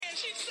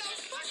She's so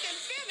fucking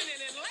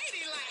feminine and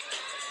ladylike.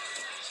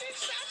 She's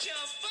such a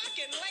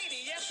fucking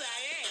lady. Yes, I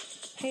am.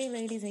 Hey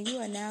ladies, and you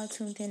are now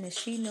tuned in to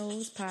She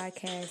Knows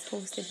podcast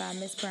hosted by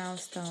Miss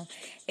Brownstone.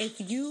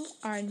 If you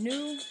are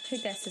new,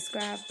 hit that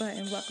subscribe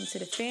button. Welcome to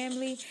the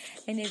family.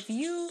 And if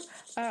you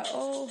are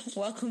old,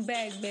 welcome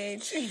back,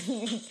 bitch.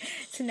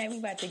 Tonight we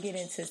about to get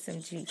into some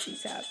juicy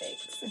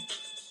topics.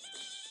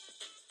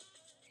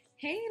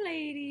 Hey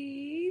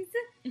ladies,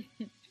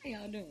 how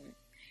y'all doing?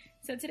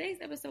 So today's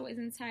episode is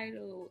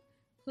entitled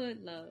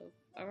Hood Love,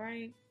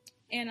 alright?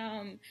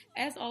 And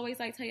as always,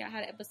 I tell y'all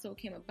how the episode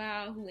came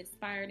about, who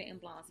inspired it, and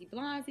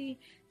Blondie.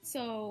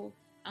 So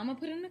I'm gonna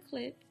put in a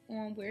clip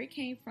on where it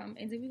came from,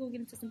 and then we gonna get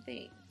into some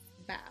things.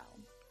 Bow.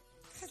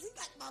 Cause he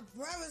like my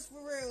brothers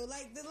for real.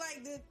 Like the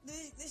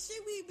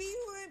shit we be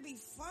with be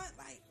fun.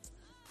 Like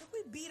if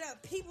we beat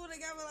up people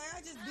together, like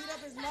I just beat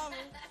up his mother,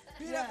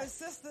 beat up his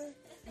sister.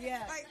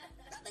 Yeah. Like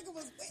that nigga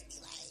was with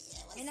me. Like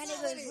and that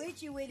nigga was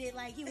with you with it,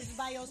 like he was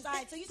by your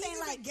side. So you saying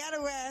like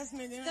ghetto ass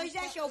nigga? So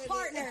that's your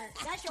partner.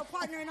 That's your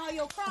partner in all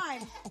your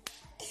crime.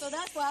 So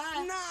that's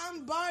why. Nah,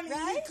 I'm Bonnie.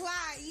 Right? You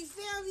Clyde. You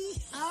feel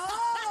me?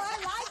 Oh,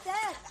 I like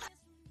that.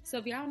 So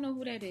if y'all know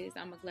who that is,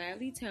 I'ma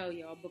gladly tell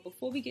y'all. But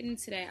before we get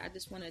into that, I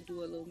just want to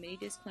do a little mini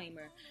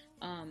disclaimer.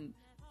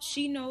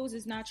 She Knows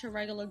is not your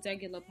regular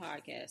degular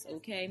podcast,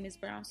 okay? Miss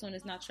Brownstone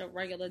is not your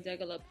regular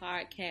degular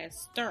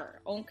podcaster,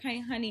 okay,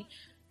 honey?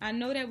 I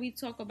know that we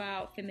talk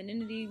about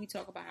femininity, we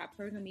talk about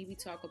hypergamy, we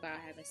talk about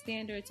having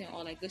standards and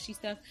all that gushy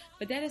stuff,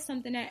 but that is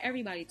something that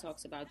everybody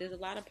talks about. There's a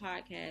lot of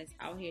podcasts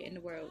out here in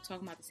the world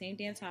talking about the same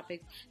damn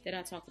topics that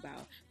I talk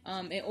about.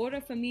 In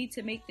order for me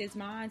to make this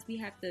mine, we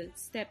have to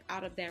step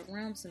out of that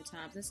realm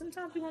sometimes, and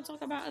sometimes we want to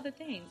talk about other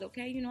things,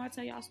 okay? You know, I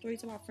tell y'all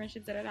stories about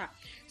friendships, da-da-da.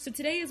 So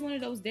today is one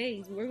of those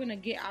days where we're going to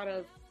get out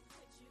of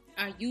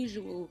our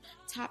usual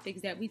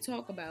topics that we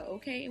talk about,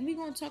 okay? And we're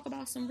going to talk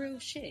about some real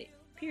shit.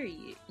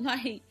 Period.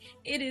 Like,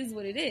 it is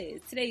what it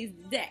is. Today's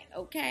the day,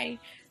 okay?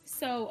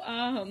 So,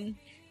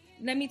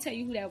 let me tell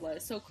you who that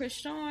was. So,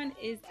 Chrisean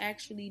is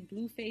actually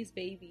Blueface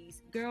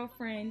Baby's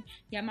girlfriend.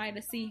 Y'all might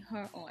have seen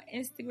her on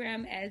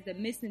Instagram as the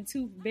Missing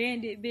Tooth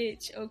Bandit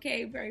bitch,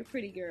 okay? Very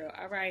pretty girl,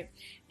 all right?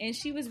 And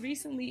she was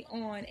recently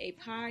on a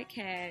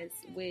podcast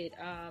with,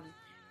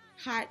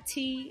 Hot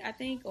Tea, I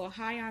think, or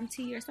Hi I'm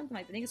Tea, or something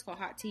like that. I think it's called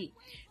Hot Tea,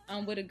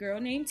 with a girl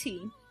named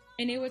T.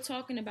 And they were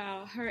talking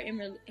about her and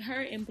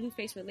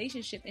Blueface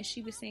relationship, and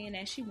she was saying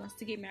that she wants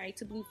to get married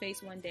to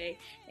Blueface one day,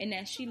 and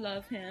that she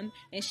loves him,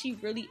 and she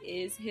really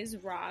is his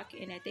rock,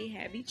 and that they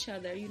have each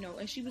other, you know.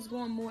 And she was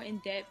going more in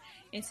depth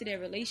into their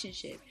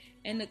relationship.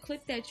 And the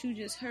clip that you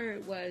just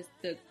heard was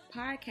the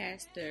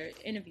podcaster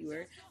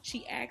interviewer.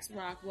 She asked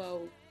Rock,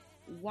 "Well,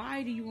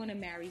 why do you want to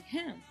marry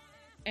him?"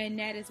 And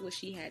that is what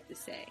she had to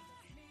say.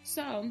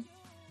 So,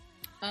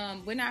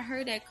 when I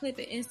heard that clip,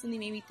 it instantly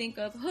made me think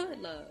of hood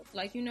love.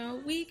 Like, you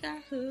know, we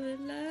got hood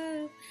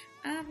love.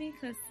 I be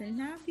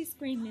cussing, I be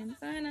screaming,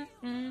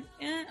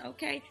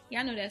 okay.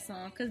 Y'all know that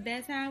song, cause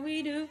that's how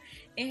we do.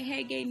 It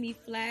had gave me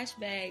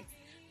flashbacks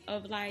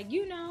of, like,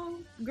 you know,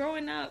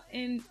 growing up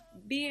and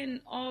being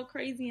all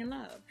crazy in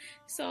love.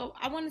 So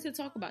I wanted to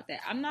talk about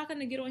that. I'm not going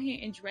to get on here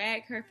and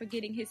drag her for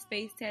getting his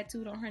face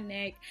tattooed on her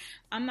neck.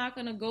 I'm not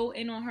going to go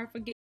in on her for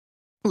getting...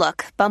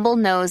 Look, Bumble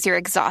knows you're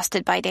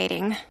exhausted by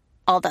dating.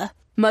 All the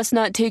must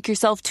not take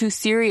yourself too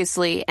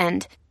seriously,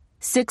 and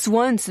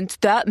 6'1" since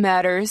that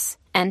matters,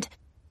 and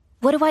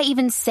what do I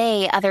even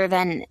say other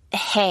than,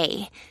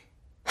 hey?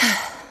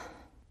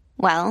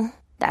 Well,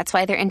 that's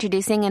why they're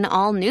introducing an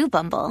all-new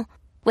Bumble,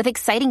 with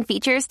exciting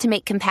features to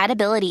make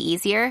compatibility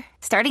easier,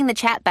 starting the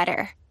chat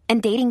better,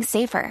 and dating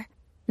safer.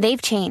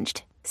 They've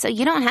changed, so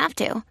you don't have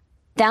to.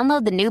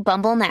 Download the new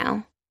Bumble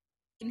now.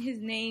 His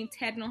name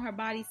tatted on her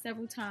body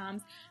several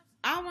times.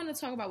 I want to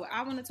talk about what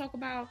I want to talk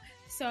about,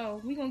 so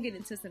we're going to get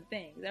into some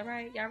things, all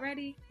right? Y'all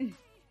ready?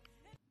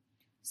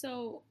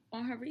 So,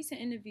 on her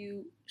recent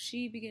interview,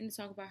 she began to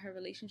talk about her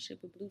relationship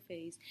with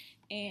Blueface,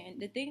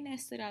 and the thing that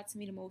stood out to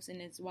me the most, and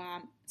is why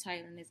I'm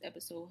titling this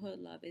episode Hood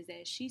Love, is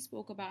that she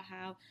spoke about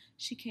how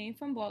she came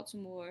from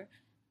Baltimore,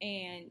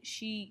 and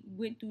she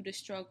went through the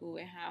struggle,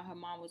 and how her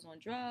mom was on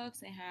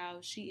drugs, and how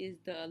she is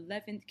the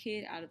 11th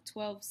kid out of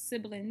 12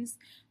 siblings,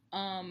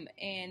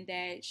 and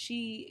that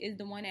she is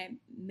the one that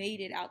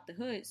made it out the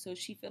hood, so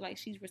she feel like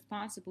she's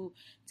responsible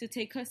to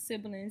take her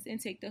siblings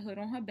and take the hood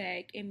on her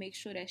back and make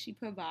sure that she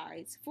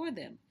provides for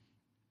them.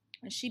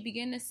 And she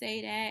began to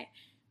say that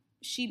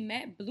she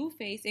met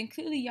Blueface, and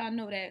clearly y'all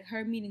know that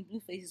her meeting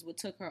Blueface is what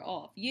took her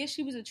off. Yeah,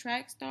 she was a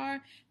track star,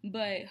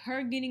 but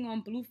her getting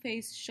on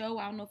Blueface's show,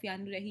 I don't know if y'all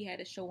knew that he had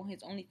a show on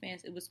his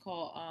OnlyFans. It was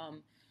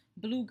called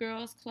Blue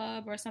Girls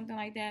Club or something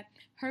like that.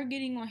 Her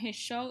getting on his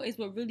show is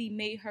what really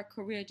made her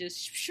career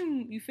just,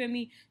 you feel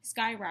me,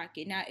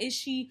 skyrocket. Now, is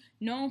she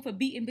known for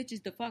beating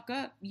bitches the fuck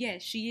up?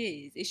 Yes,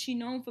 she is. Is she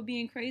known for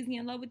being crazy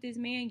in love with this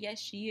man? Yes,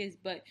 she is.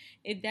 But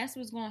if that's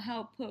what's going to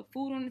help put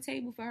food on the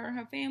table for her and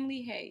her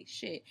family, hey,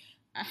 shit,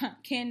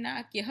 can't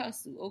knock your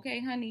hustle, okay,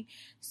 honey?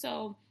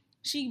 So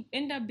she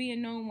ended up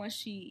being known once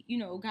she,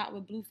 got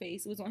with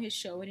Blueface. It was on his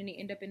show, and then they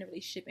ended up in a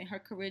relationship, and her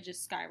career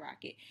just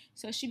skyrocketed.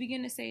 So she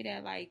began to say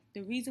that, like,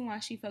 the reason why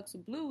she fucks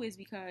with Blue is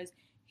because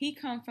he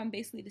come from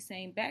basically the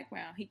same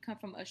background. He come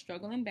from a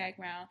struggling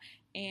background,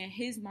 and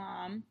his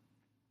mom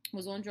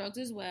was on drugs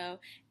as well,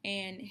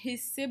 and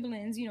his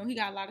siblings, he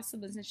got a lot of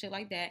siblings and shit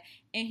like that,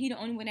 and he the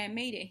only one that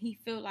made it. He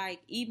feel like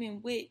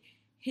even with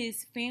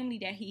his family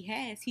that he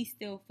has, he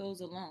still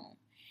feels alone.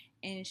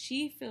 And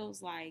she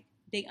feels like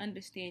they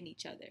understand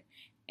each other.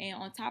 And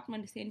on top of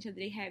understanding each other,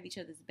 they have each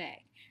other's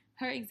back.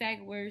 Her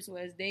exact words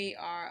was, they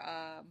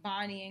are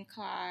Bonnie and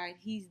Clyde.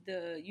 He's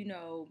the,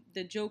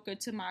 the Joker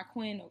to my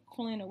Quinn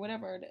or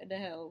whatever the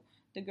hell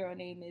the girl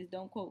name is.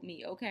 Don't quote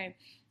me, okay?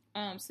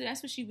 So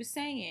that's what she was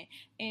saying.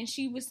 And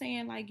she was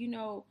saying, like,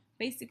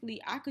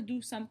 basically, I could do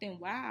something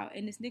wild,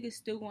 and this nigga's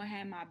still gonna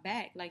have my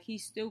back. Like,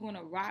 he's still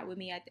gonna ride with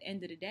me at the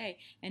end of the day,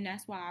 and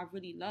that's why I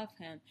really love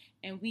him.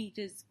 And we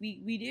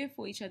there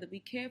for each other. We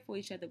care for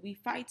each other. We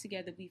fight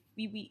together. We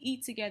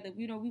eat together.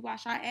 We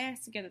wash our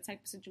ass together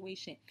type of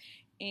situation.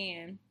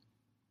 And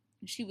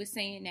she was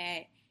saying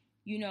that,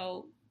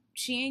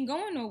 she ain't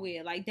going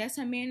nowhere. Like, that's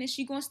her man, and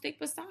she gonna stick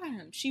beside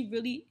him. She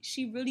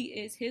really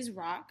is his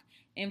rock,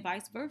 and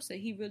vice versa.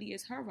 He really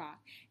is her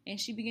rock. And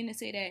she began to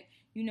say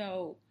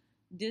that,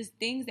 there's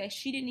things that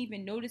she didn't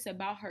even notice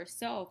about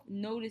herself,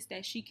 notice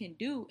that she can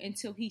do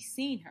until he's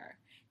seen her.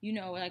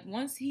 Like,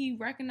 once he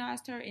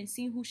recognized her and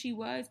seen who she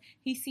was,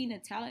 he's seen the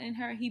talent in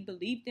her, he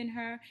believed in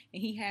her,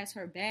 and he has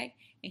her back,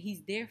 and he's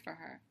there for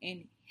her.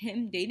 And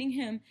him dating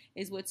him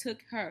is what took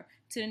her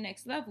to the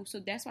next level. So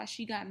that's why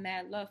she got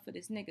mad love for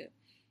this nigga.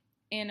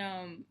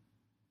 And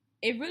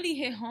it really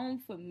hit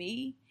home for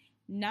me,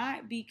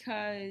 not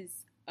because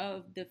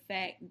of the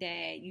fact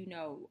that,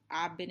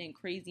 I've been in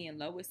crazy in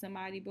love with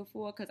somebody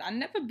before, because I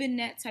never been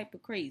that type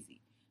of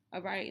crazy,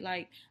 all right?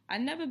 Like, I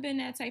never been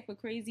that type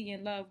of crazy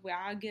in love where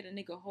I get a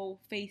nigga whole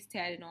face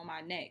tatted on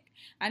my neck.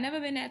 I never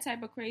been that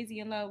type of crazy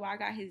in love where I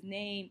got his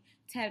name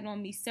tatted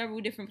on me several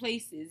different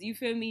places, you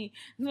feel me?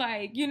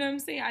 Like, you know what I'm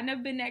saying? I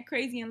never been that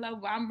crazy in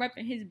love where I'm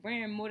repping his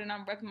brand more than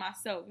I'm repping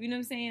myself, you know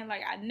what I'm saying?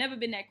 Like, I never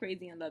been that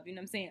crazy in love, you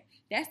know what I'm saying?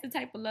 That's the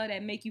type of love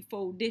that make you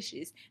fold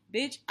dishes.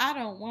 Bitch, I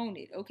don't want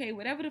it, okay?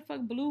 Whatever the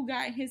fuck Blue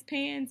got in his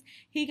pants,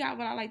 he got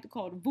what I like to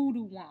call the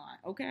voodoo wine,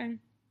 okay?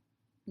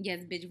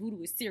 Yes, bitch,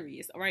 voodoo is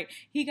serious, alright?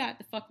 He got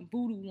the fucking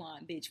voodoo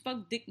wine, bitch.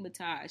 Fuck Dick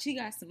Matage. He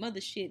got some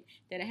other shit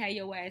that'll have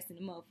your ass in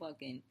the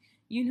motherfucking,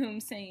 you know what I'm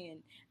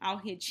saying,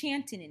 out here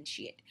chanting and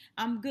shit.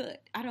 I'm good.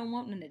 I don't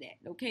want none of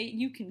that, okay?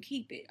 You can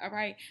keep it,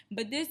 alright?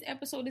 But this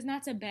episode is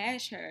not to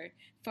bash her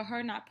for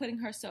her not putting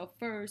herself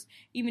first,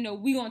 even though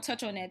we gonna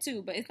touch on that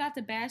too, but it's not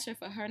to bash her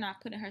for her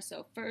not putting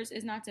herself first.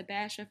 It's not to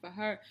bash her for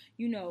her,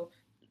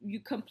 you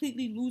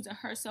completely losing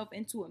herself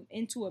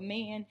into a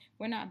man.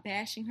 We're not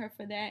bashing her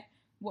for that.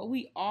 What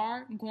we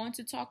are going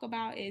to talk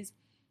about is,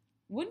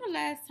 when the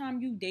last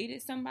time you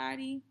dated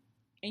somebody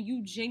and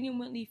you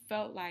genuinely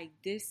felt like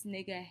this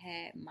nigga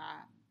had my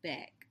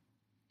back?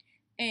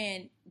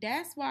 And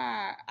that's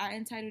why I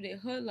entitled it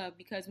Hood Love,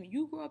 because when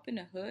you grow up in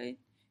the hood,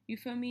 you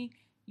feel me,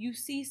 you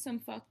see some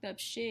fucked up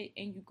shit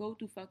and you go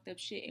through fucked up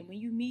shit. And when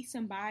you meet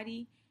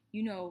somebody,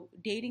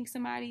 dating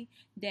somebody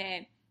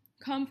that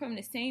come from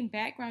the same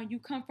background you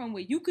come from,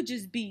 where you could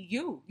just be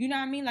you. You know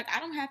what I mean? Like, I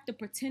don't have to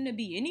pretend to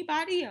be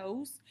anybody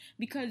else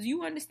because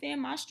you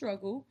understand my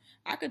struggle.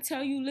 I could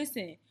tell you,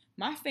 listen,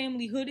 my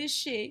family hood is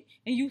shit,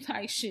 and you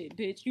like shit,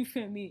 bitch. You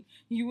feel me?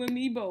 You and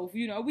me both.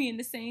 We in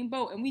the same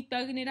boat, and we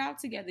thugging it out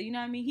together. You know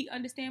what I mean? He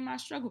understand my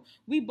struggle.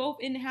 We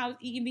both in the house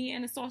eating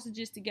Vienna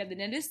sausages together.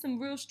 Now, this some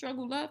real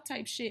struggle love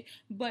type shit,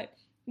 but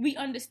we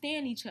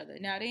understand each other.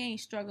 Now, they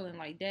ain't struggling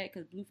like that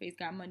because Blueface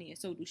got money and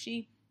so do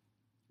she.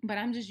 But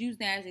I'm just using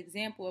that as an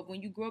example of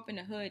when you grow up in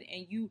the hood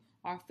and you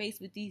are faced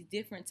with these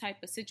different type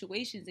of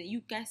situations, and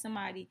you got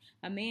somebody,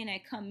 a man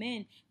that come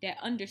in that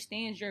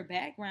understands your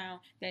background,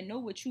 that know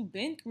what you've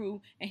been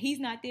through, and he's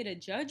not there to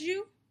judge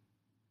you,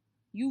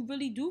 you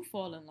really do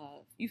fall in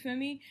love. You feel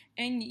me?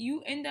 And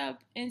you end up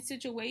in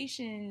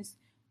situations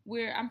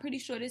where, I'm pretty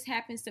sure this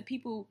happens to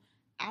people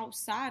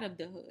outside of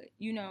the hood,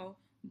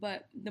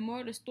 But the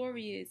moral of the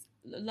story is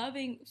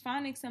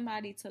finding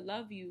somebody to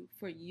love you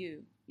for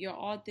you, your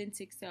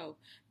authentic self.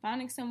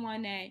 Finding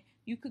someone that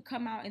you could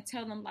come out and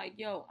tell them, like,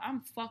 yo,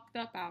 I'm fucked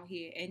up out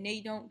here, and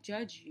they don't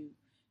judge you.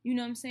 You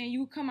know what I'm saying?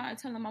 You come out and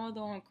tell them my mother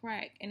on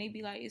crack, and they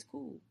be like, it's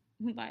cool.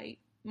 Like,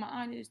 my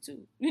aunt is too.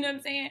 You know what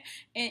I'm saying?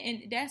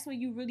 And that's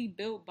when you really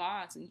build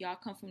bonds, and y'all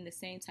come from the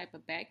same type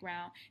of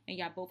background, and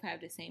y'all both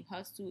have the same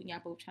hustle, and y'all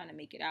both trying to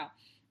make it out.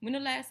 When the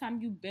last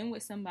time you been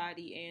with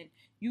somebody and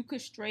you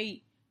could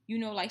straight,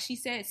 like she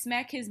said,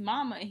 smack his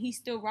mama and he's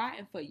still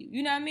riding for you?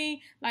 You know what I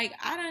mean? Like,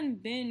 I done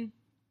been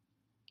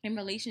in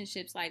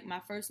relationships, like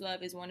my first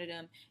love is one of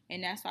them,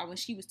 and that's why when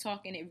she was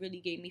talking, it really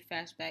gave me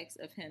flashbacks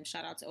of him.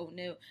 Shout out to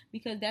O'Neal,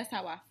 because that's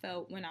how I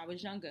felt when I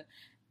was younger.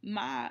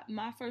 My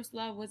first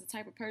love was the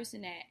type of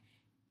person that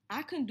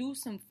I can do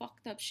some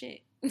fucked up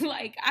shit.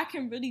 Like, I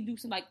can really do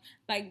some, like,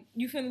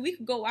 you feel me? We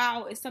could go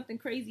out and something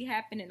crazy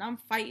happen and I'm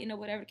fighting or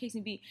whatever the case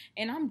may be,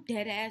 and I'm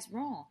dead ass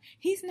wrong.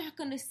 He's not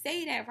gonna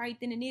say that right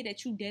then and there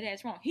that you dead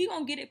ass wrong. He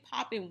gonna get it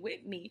popping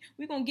with me.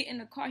 We gonna get in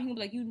the car. He gonna be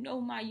like, you know,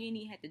 Ma, you ain't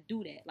even had to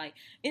do that. Like,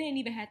 it ain't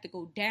even had to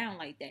go down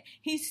like that.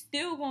 He's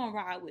still gonna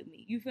ride with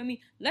me. You feel me?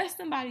 Let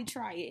somebody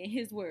try it, in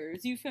his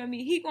words. You feel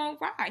me? He gonna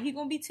ride. He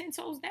gonna be 10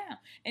 toes down.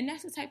 And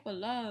that's the type of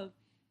love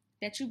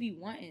that you be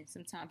wanting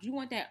sometimes. You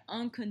want that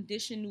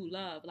unconditional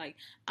love. Like,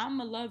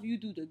 I'ma love you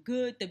through the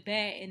good, the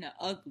bad, and the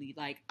ugly.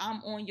 Like,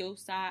 I'm on your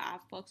side. I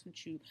fucks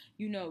with you.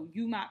 You know,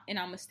 and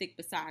I'ma stick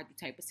beside you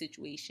type of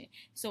situation.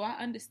 So I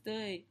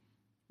understood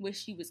where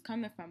she was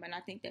coming from. And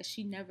I think that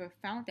she never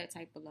found that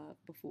type of love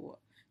before.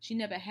 She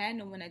never had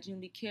no one that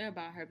genuinely cared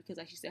about her because,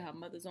 like she said, her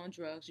mother's on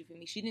drugs. You feel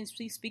me? She didn't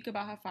speak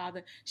about her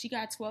father. She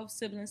got 12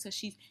 siblings, so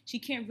she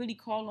can't really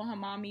call on her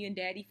mommy and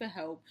daddy for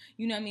help.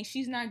 You know what I mean?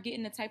 She's not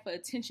getting the type of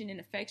attention and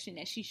affection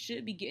that she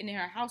should be getting in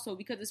her household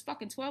because it's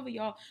fucking 12 of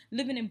y'all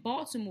living in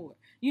Baltimore.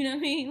 You know what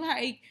I mean?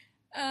 Like,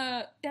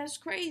 that's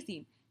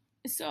crazy.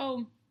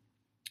 So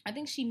I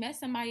think she met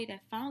somebody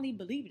that finally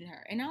believed in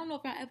her. And I don't know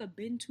if y'all ever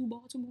been to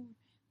Baltimore,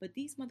 but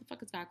these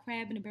motherfuckers got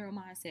crab in the barrel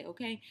mindset,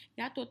 okay?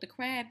 Y'all thought the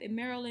crab in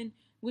Maryland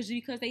was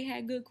because they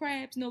had good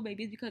crabs? No,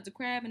 baby. It's because the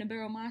crab and the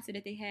barrel mindset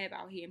that they have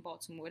out here in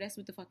Baltimore. That's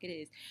what the fuck it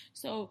is.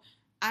 So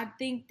I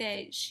think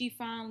that she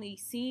finally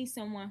seen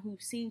someone who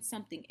seen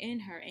something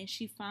in her, and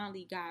she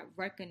finally got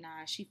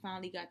recognized. She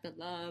finally got the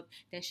love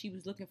that she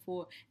was looking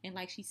for. And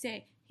like she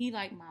said, he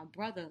like my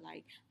brother.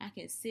 Like, I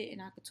can sit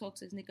and I can talk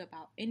to this nigga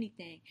about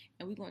anything,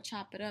 and we're going to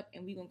chop it up,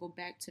 and we're going to go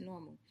back to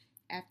normal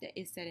after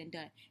it's said and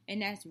done.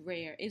 And that's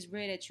rare. It's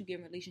rare that you get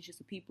in relationships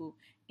with people,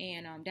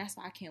 and that's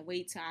why I can't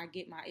wait till I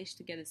get my ish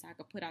together so I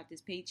can put out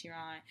this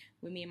Patreon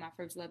with me and my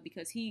first love,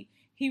 because he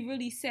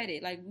really said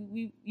it. Like,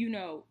 we you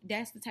know,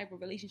 that's the type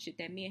of relationship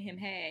that me and him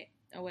had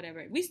or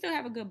whatever. We still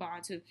have a good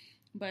bond too,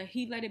 but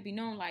he let it be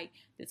known, like,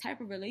 the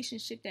type of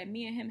relationship that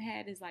me and him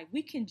had is like,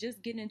 we can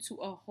just get into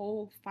a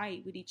whole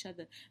fight with each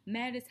other,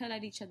 mad as hell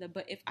at each other,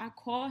 but if I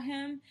call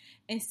him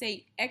and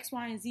say X,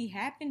 Y, and Z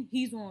happened,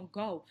 he's gonna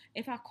go.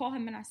 If I call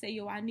him and I say,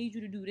 yo, I need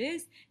you to do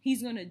this,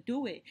 he's gonna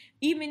do it.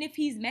 Even if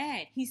he's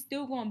mad, he's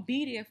still gonna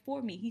be there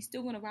for me. He's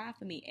still gonna ride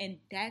for me. And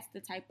that's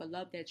the type of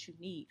love that you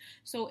need.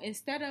 So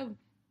instead of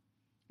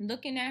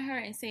looking at her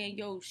and saying,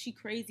 yo, she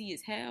crazy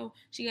as hell,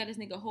 she got this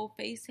nigga whole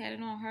face tatted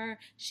on her,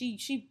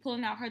 she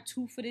pulling out her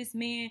tooth for this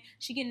man,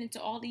 she getting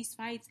into all these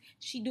fights,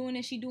 she doing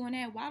this, she doing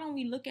that, why don't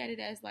we look at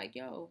it as like,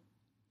 yo,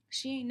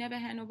 she ain't never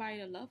had nobody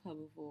to love her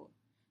before?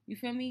 You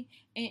feel me?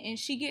 And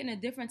she getting a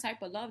different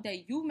type of love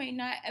that you may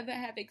not ever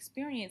have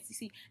experienced. You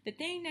see, the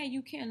thing that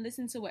you can't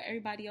listen to what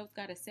everybody else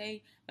got to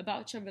say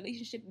about your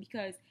relationship,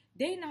 because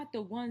they not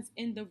the ones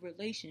in the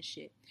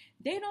relationship.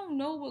 They don't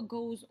know what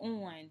goes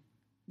on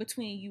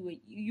between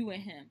you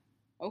and him,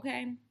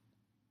 okay?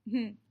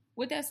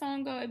 What that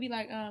song go? It'd be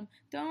like,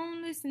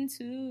 don't listen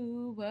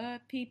to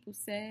what people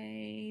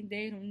say.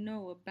 They don't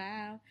know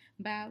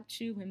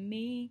about you and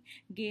me.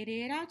 Get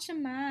it out your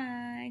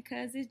mind,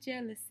 cause it's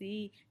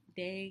jealousy.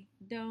 They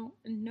don't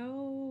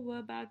know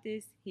about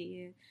this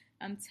here.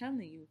 I'm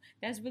telling you,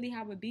 that's really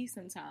how it be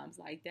sometimes.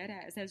 Like,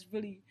 that's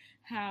really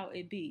how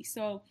it be.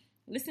 So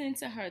listening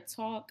to her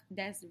talk,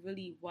 that's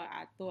really what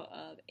I thought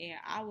of. And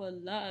I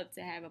would love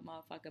to have a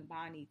motherfucking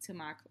Bonnie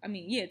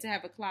to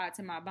have a Clyde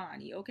to my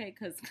Bonnie, okay?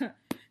 Because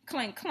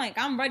clank, clank,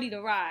 I'm ready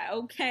to ride,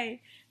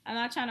 okay? I'm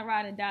not trying to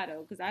ride and die,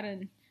 though, because I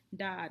done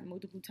died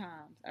multiple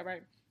times, all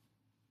right?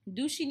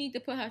 Do she need to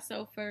put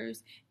herself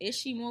first? Is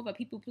she more of a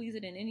people pleaser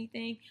than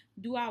anything?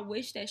 Do I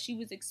wish that she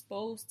was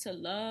exposed to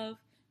love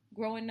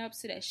growing up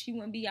so that she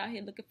wouldn't be out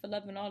here looking for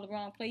love in all the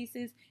wrong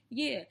places?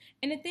 Yeah.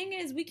 And the thing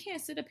is, we can't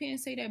sit up here and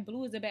say that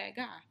Blue is a bad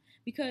guy,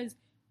 because,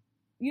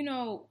 you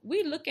know,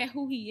 we look at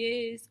who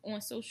he is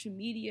on social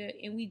media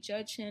and we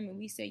judge him and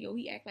we say, yo,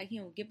 he act like he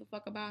don't give a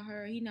fuck about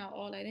her. He not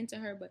all that into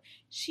her, but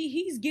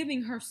he's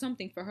giving her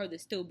something for her to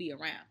still be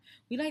around.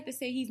 We like to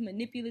say he's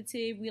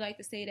manipulative. We like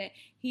to say that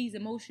he's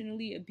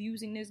emotionally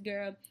abusing this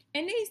girl.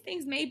 And these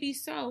things may be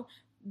so,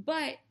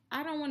 but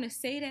I don't want to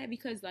say that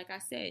because, like I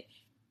said,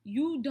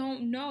 you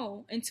don't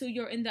know until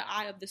you're in the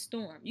eye of the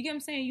storm. You get what I'm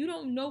saying? You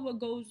don't know what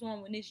goes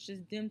on when it's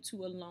just them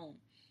two alone.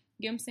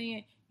 You get what I'm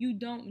saying? You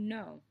don't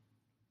know.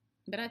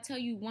 But I tell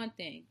you one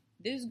thing,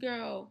 this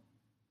girl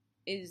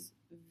is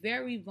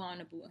very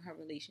vulnerable in her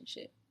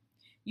relationship.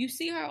 You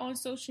see her on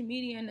social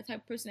media and the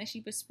type of person that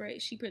she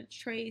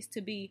portrays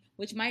to be,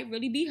 which might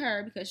really be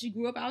her because she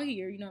grew up out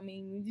here, you know what I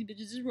mean? These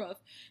bitches is rough.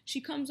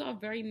 She comes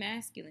off very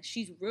masculine.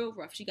 She's real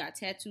rough. She got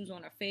tattoos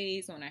on her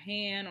face, on her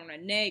hand, on her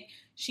neck.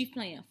 She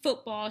playing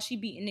football. She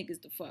beating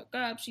niggas the fuck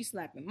up. She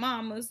slapping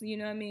mamas, you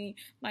know what I mean?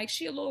 Like,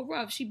 she a little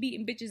rough. She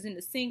beating bitches in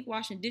the sink,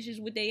 washing dishes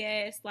with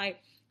their ass. Like,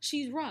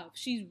 she's rough.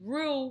 She's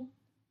real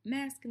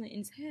masculine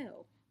as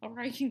hell, all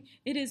right?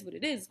 It is what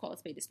it is. It's called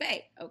a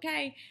spade,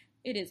 okay?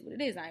 It is what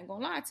it is. I ain't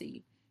gonna lie to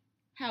you.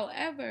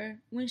 However,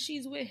 when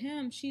she's with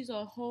him, she's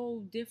a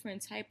whole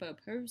different type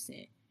of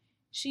person.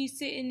 She's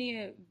sitting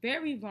there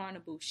very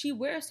vulnerable. She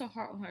wears her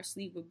heart on her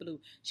sleeve with blue.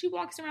 She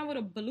walks around with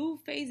a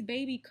blue-faced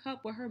baby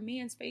cup with her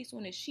man's face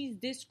on it. She's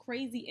this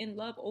crazy in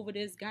love over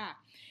this guy.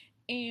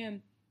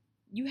 And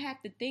you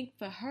have to think,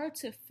 for her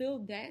to feel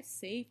that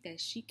safe, that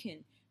she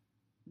can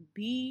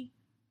be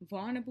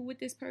vulnerable with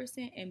this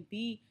person and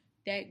be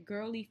that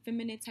girly,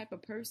 feminine type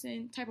of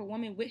person, type of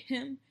woman with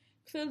him,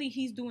 clearly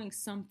he's doing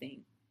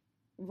something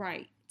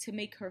right to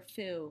make her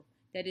feel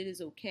that it is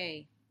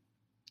okay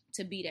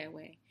to be that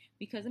way.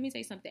 Because let me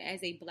say something,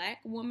 as a black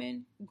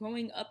woman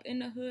growing up in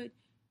the hood,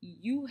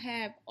 you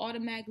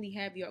automatically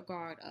have your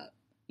guard up.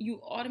 You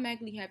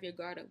automatically have your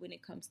guard up when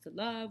it comes to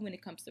love, when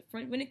it comes to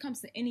friends, when it comes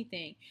to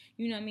anything.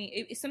 You know what I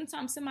mean?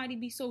 Sometimes somebody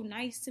be so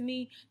nice to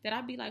me that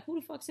I'd be like, who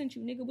the fuck sent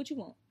you, nigga? What you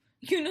want?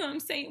 You know what I'm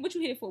saying? What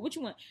you here for? What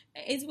you want?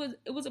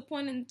 It was a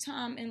point in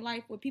time in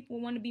life where people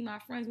want to be my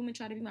friends. Women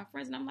try to be my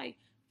friends. And I'm like,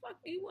 fuck,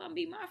 you want to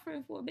be my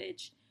friend for,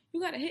 bitch? You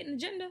got a hidden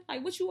agenda?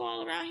 Like, what you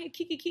all around here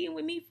kiki-keying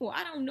with me for?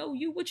 I don't know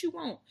you. What you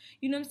want?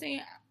 You know what I'm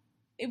saying?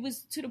 It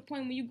was to the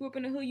point when you grew up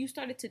in the hood, you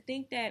started to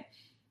think that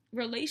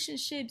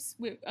relationships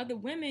with other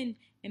women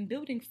and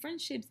building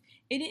friendships,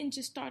 it didn't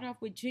just start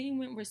off with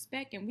genuine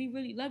respect and we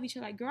really love each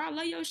other. Like, girl, I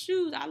love your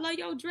shoes. I love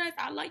your dress.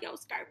 I love your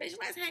skirt, bitch.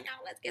 Let's hang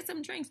out. Let's get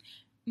some drinks.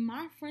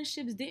 My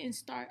friendships didn't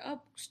start off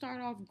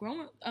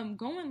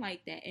going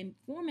like that and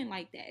forming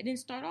like that. It didn't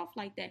start off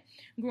like that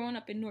growing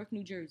up in Newark,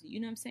 New Jersey. You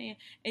know what I'm saying?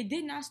 It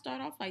did not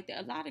start off like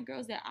that. A lot of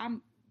girls that I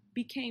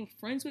became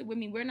friends with, I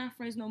mean, we're not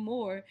friends no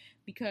more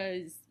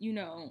because, you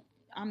know,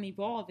 I'm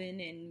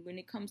evolving, and when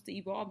it comes to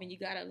evolving, you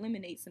gotta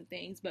eliminate some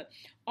things. But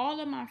all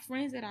of my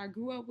friends that I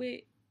grew up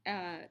with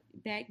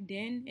back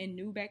then and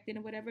knew back then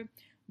or whatever,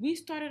 we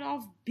started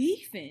off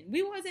beefing.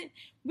 We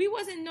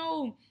wasn't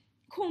no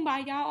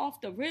kumbaya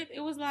off the rip.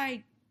 It was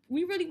like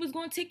we really was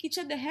going to take each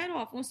other head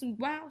off on some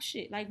wild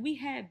shit. Like, we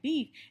had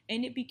beef,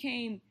 and it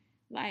became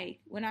like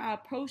when I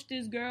approached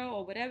this girl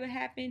or whatever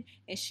happened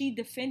and she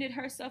defended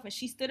herself and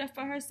she stood up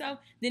for herself,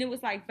 then it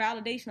was like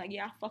validation. Like,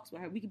 yeah, I fucks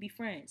with her. We could be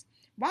friends.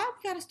 Why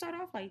we got to start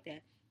off like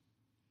that?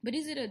 But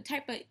is it a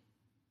type of,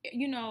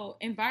 you know,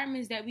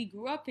 environments that we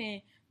grew up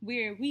in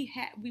where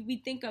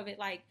we think of it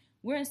like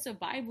we're in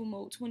survival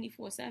mode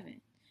 24/7?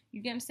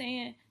 You get what I'm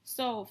saying?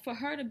 So for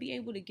her to be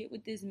able to get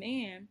with this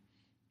man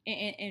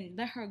and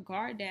let her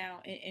guard down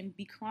and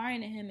be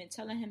crying to him and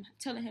telling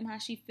him how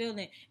she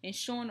feeling and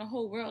showing the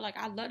whole world like,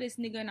 I love this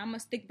nigga and I'm gonna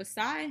stick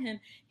beside him,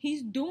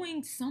 he's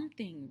doing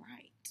something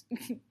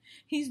right.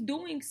 He's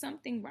doing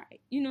something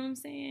right. You know what I'm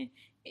saying?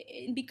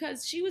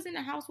 Because she was in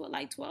the house with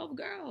like 12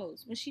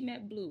 girls when she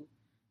met Blue.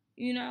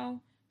 You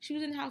know? She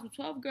was in the house with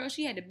 12 girls.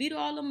 She had to beat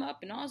all of them up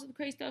and all this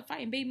crazy stuff,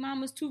 fighting baby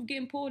mamas, tooth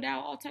getting pulled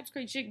out, all types of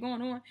crazy shit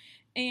going on.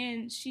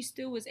 And she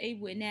still was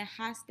able, in that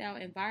hostile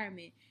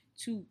environment,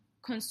 to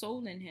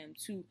consoling him,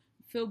 to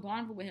feel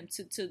vulnerable with him,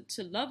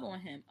 to love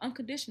on him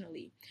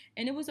unconditionally.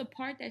 And it was a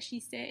part that she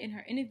said in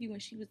her interview when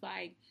she was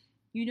like,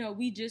 you know,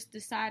 we just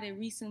decided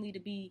recently to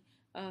be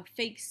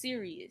fake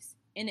serious.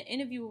 And the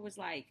interviewer was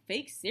like,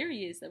 fake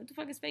serious? What the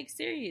fuck is fake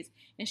serious?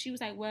 And she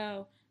was like,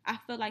 well, I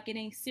feel like it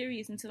ain't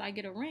serious until I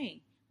get a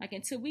ring. Like,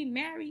 until we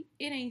marry,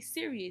 it ain't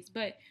serious.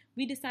 But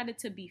we decided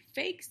to be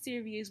fake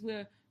serious,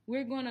 where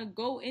we're going to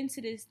go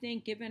into this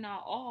thing giving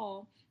our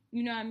all,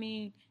 you know what I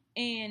mean,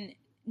 and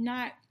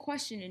not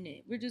questioning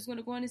it. We're just going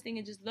to go in this thing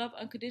and just love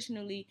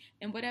unconditionally,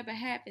 and whatever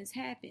happens,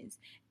 happens.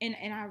 And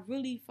I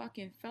really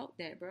fucking felt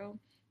that, bro.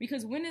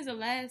 Because when is the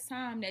last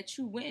time that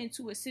you went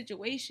into a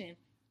situation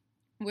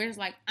where it's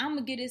like, I'm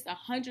going to get this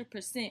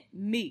 100%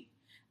 me.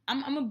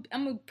 I'm going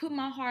to put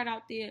my heart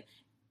out there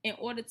in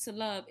order to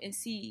love and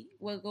see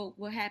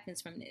what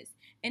happens from this.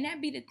 And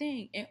that be the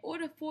thing. In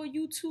order for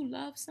you to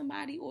love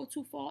somebody or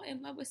to fall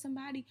in love with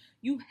somebody,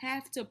 you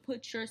have to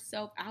put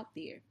yourself out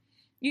there.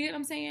 You get what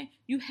I'm saying?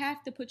 You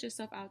have to put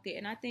yourself out there.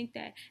 And I think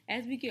that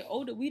as we get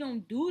older, we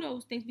don't do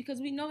those things because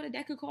we know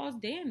that could cause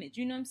damage.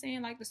 You know what I'm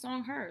saying? Like the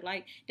song Her.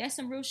 Like, that's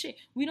some real shit.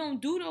 We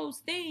don't do those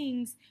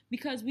things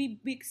because we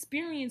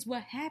experience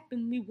what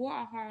happened when we wore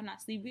our heart on our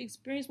sleeve. We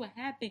experience what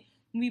happened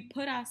when we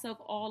put ourselves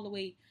all the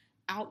way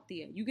out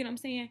there. You get what I'm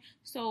saying?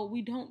 So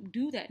we don't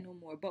do that no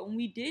more. But when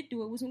we did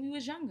do it, was when we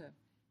was younger,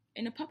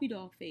 in the puppy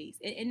dog phase.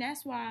 And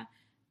that's why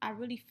I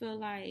really feel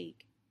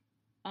like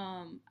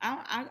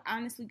I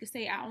honestly could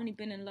say I only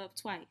been in love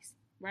twice,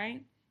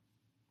 right?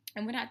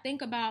 And when I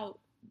think about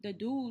the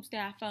dudes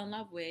that I fell in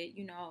love with,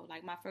 you know,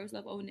 like my first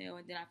love, O'Neal,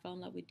 and then I fell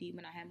in love with D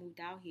when I had moved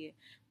out here.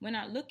 When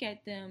I look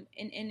at them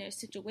in their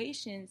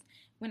situations,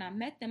 when I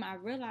met them, I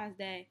realized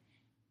that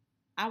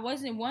I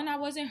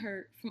wasn't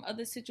hurt from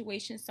other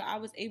situations, so I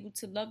was able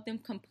to love them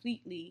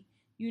completely.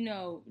 You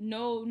know,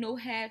 no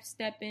half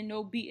stepping,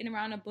 no beating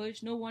around the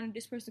bush, no wanting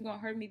this person gonna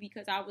hurt me,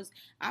 because I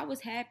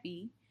was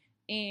happy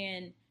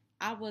and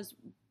I was,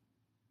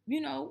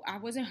 you know, I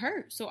wasn't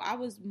hurt. So I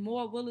was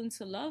more willing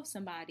to love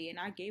somebody, and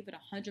I gave it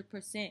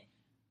 100%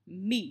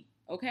 me,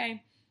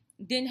 okay?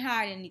 Didn't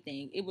hide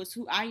anything. It was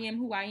who I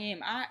am.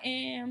 I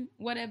am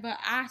whatever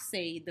I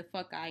say the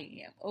fuck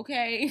I am,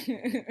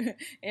 okay?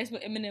 That's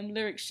what Eminem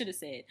lyrics should have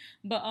said.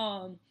 But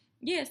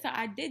yeah, so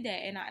I did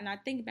that, and I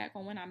think back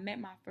on when I met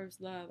my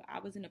first love. I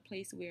was in a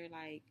place where,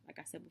 like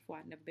I said before,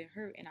 I'd never been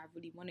hurt, and I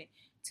really wanted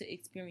to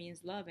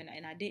experience love, and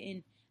I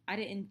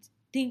didn't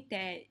think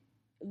that,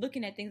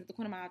 looking at things at the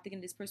corner of my eye, thinking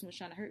this person was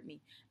trying to hurt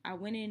me. I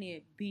went in there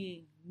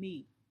being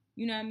me.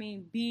 You know what I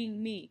mean?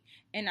 Being me.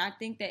 And I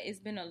think that it's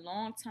been a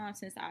long time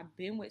since I've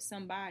been with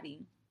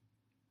somebody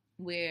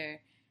where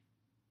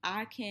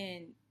I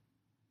can,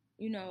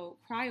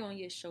 cry on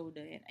your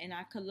shoulder, and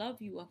I could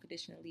love you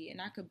unconditionally,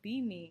 and I could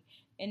be me,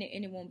 and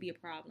it won't be a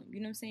problem. You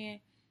know what I'm saying?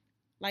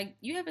 Like,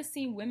 you ever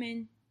seen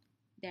women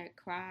that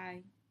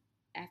cry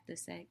after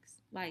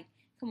sex? Like,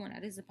 come on now,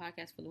 this is a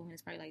podcast for women.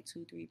 It's probably like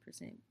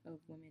 2-3% of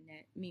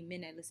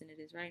men that listen to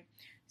this, right?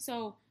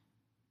 So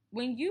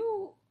when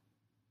you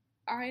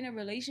are in a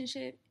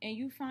relationship and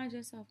you find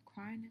yourself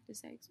crying after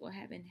sex or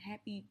having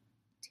happy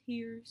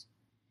tears,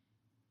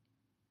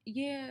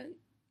 yeah,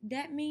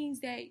 that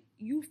means that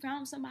you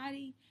found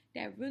somebody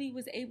that really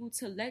was able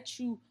to let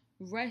you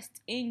rest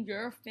in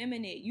your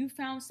feminine. You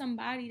found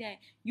somebody that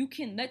you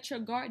can let your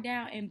guard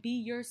down and be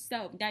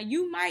yourself. Now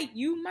you might,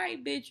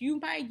 bitch,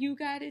 you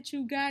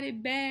got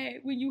it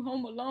bad when you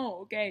home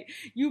alone, okay?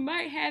 You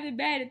might have it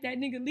bad if that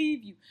nigga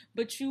leave you,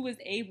 but you was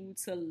able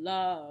to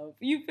love.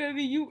 You feel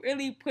me? You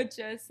really put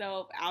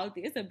yourself out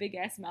there. It's a big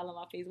ass smile on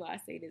my face while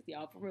I say this,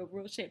 y'all, for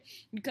real shit,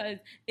 because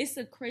it's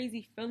a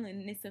crazy feeling,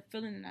 and it's a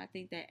feeling that I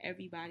think that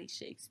everybody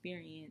should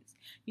experience.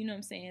 You know what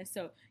I'm saying?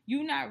 So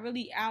you not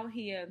really out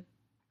here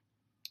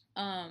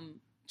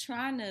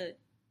trying to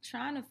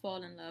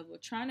fall in love, or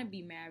trying to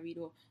be married,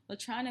 or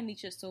trying to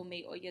meet your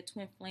soulmate or your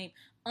twin flame,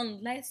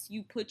 unless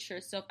you put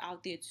yourself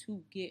out there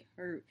to get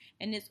hurt.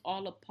 And it's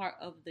all a part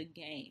of the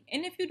game.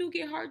 And if you do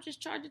get hurt,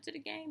 just charge it to the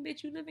game,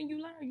 bitch. You live and you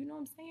learn, you know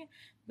what I'm saying?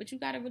 But you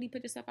gotta really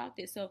put yourself out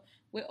there. So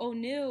with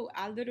O'Neal,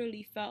 I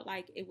literally felt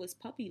like it was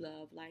puppy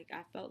love. Like,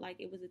 I felt like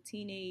it was a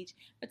teenage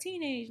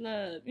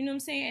love, you know what I'm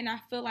saying? And I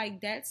feel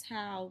like that's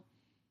how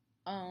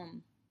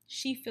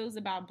she feels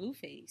about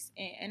Blueface,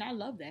 and I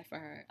love that for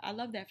her.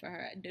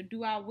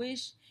 Do I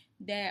wish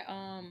that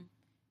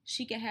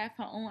she could have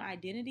her own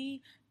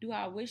identity? Do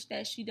I wish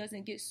that she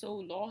doesn't get so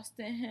lost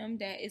in him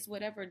that it's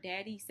whatever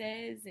daddy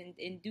says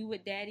and do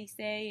what daddy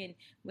say and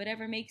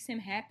whatever makes him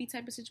happy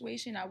type of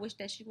situation? I wish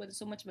that she wasn't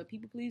so much of a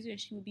people pleaser, and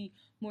she would be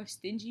more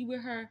stingy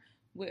with her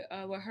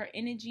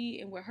energy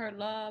and with her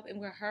love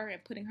and with her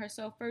and putting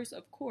herself first,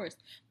 of course.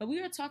 But we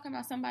are talking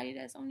about somebody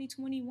that's only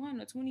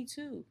 21 or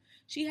 22.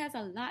 She has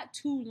a lot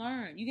to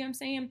learn. You get what I'm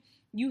saying?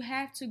 You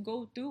have to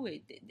go through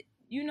it.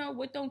 You know,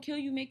 what don't kill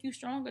you make you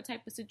stronger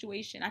type of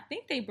situation. I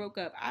think they broke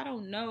up. I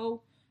don't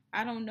know,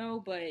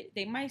 but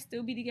they might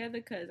still be together,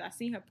 because I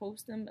seen her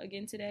post them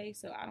again today,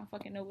 so I don't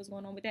fucking know what's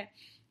going on with that.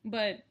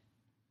 But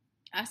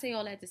I say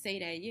all that to say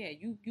that, yeah,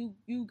 you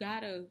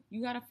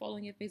gotta fall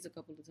on your face a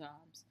couple of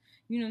times.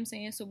 You know what I'm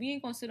saying? So we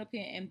ain't gonna sit up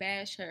here and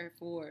bash her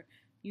for,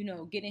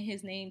 getting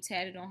his name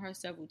tatted on her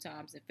several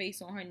times, and face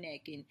on her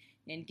neck, and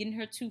getting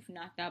her tooth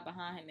knocked out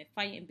behind him, and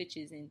fighting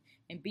bitches,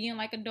 and being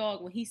like a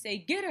dog when he say,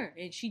 get her,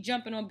 and she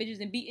jumping on bitches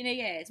and beating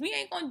their ass. We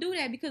ain't gonna do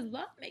that, because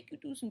love make you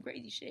do some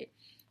crazy shit.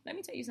 Let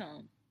me tell you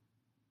something.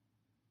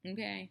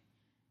 Okay?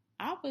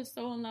 I was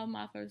so in love with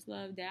my first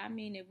love that, I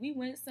mean, if we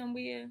went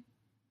somewhere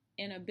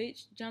and a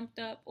bitch jumped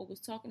up or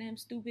was talking to him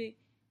stupid,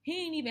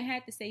 he ain't even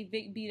had to say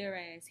Vic beat her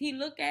ass. He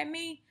look at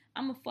me,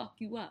 I'ma fuck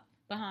you up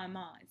behind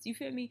mine. You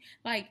feel me?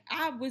 Like,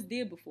 I was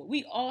there before.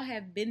 We all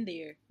have been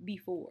there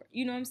before.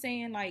 You know what I'm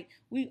saying? Like,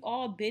 we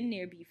all been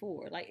there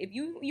before. Like, if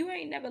you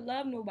ain't never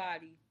loved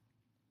nobody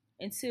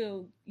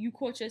until you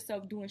caught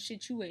yourself doing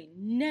shit you ain't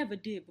never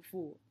did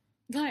before.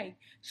 Like,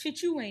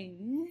 shit you ain't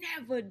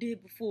never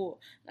did before.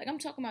 Like, I'm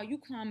talking about you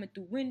climbing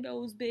through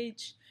windows,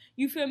 bitch.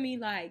 You feel me?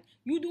 Like,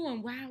 you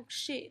doing wild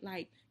shit.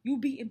 Like, you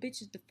beating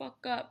bitches the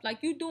fuck up.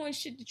 Like, you doing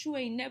shit that you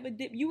ain't never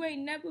did. You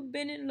ain't never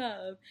been in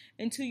love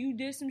until you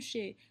did some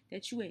shit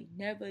that you ain't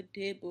never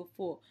did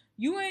before.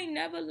 You ain't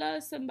never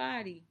loved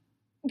somebody.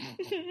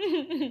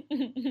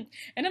 And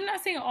I'm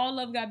not saying all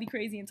love gotta be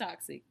crazy and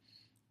toxic.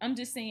 I'm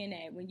just saying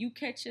that when you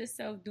catch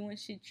yourself doing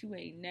shit you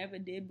ain't never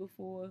did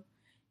before,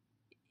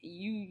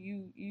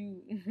 you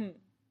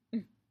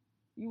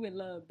in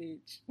love,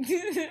 bitch.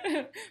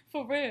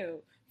 For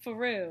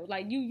real.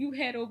 Like, you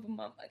head over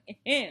motherfucking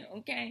hand,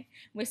 okay?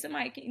 When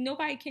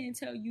nobody can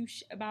tell you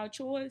about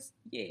yours,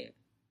 yeah,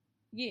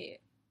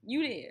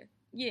 you there,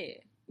 yeah.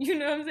 You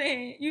know what I'm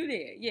saying? You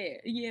there,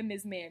 yeah,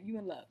 Miss Ma'am, you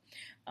in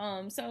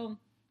love. So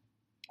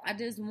I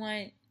just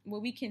want,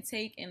 what we can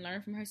take and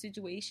learn from her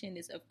situation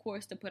is, of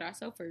course, to put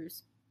ourselves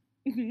first.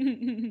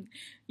 And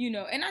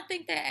I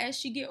think that as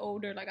she get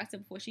older, like I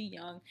said before, she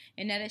young,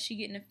 and now that she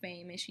getting the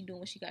fame and she doing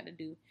what she got to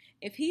do,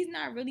 if he's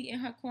not really in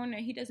her corner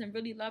and he doesn't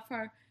really love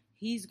her,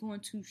 he's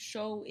going to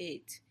show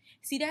it.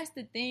 See, that's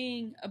the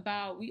thing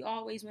about, we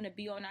always want to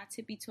be on our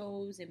tippy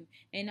toes and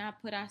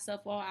not put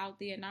ourselves all out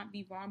there and not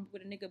be vulnerable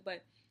with a nigga,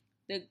 but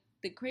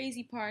the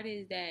crazy part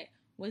is that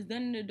what's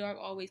done in the dark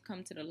always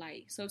come to the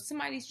light. So if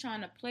somebody's trying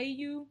to play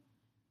you,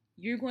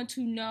 you're going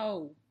to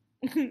know.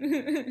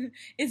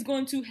 It's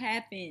going to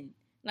happen.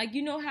 Like,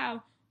 you know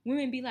how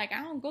women be like,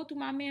 I don't go through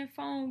my man's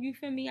phone, you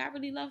feel me? I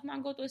really love him, I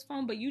go through his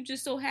phone, but you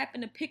just so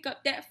happen to pick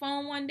up that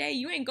phone one day.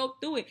 You ain't go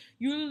through it.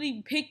 You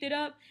really picked it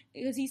up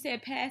because he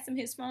said pass him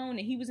his phone,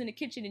 and he was in the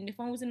kitchen and the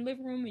phone was in the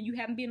living room, and you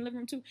happen to be in the living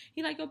room too.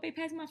 He like, yo, babe,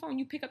 pass me my phone.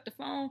 You pick up the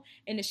phone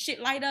and the shit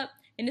light up,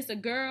 and it's a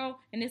girl,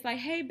 and it's like,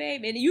 hey,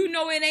 babe, and you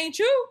know it ain't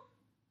you.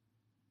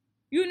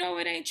 You know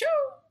it ain't you.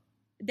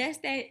 That's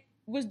that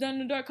what's done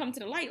in the door come to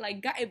the light.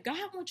 Like, God, if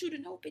God wants you to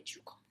know, bitch,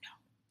 you gon'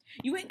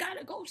 know. You ain't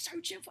gotta go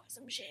searching for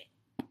some shit.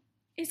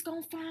 It's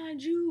gonna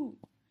find you.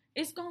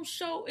 It's gonna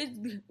show.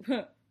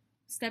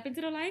 Step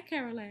into the light,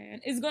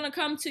 Caroline. It's gonna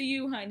come to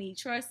you, honey.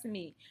 Trust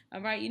me.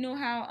 All right. You know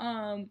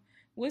how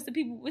what's the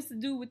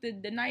dude with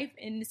the knife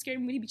and the scary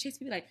movie? He be chasing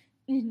people like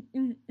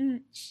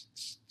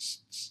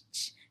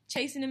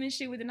chasing them and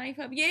shit with the knife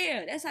up.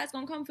 Yeah, that's how it's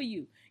gonna come for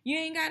you. You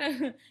ain't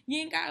gotta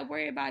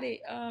worry about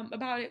it.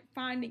 About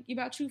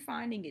you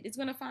finding it. It's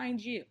gonna find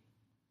you.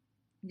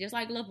 Just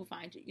like love will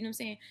find you. You know what I'm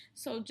saying?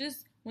 So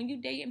just when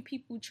you dating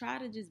people, try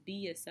to just be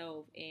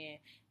yourself and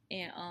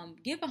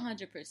give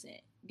 100%.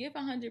 Give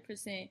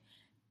 100%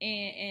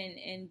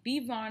 and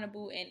be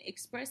vulnerable and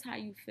express how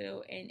you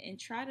feel and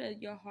try to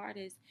your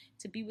hardest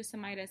to be with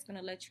somebody that's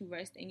gonna let you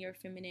rest in your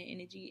feminine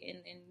energy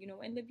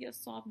and live your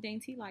soft,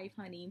 dainty life,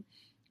 honey.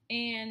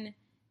 And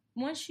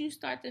once you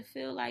start to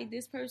feel like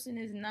this person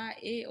is not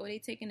it or they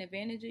taking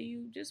advantage of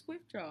you, just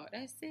withdraw.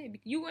 That's it.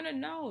 You're gonna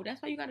know.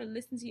 That's why you gotta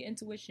listen to your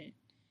intuition.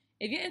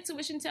 If your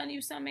intuition telling you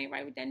something ain't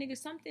right with that nigga,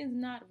 something's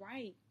not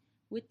right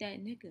with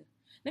that nigga.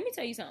 Let me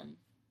tell you something.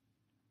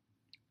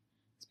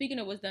 Speaking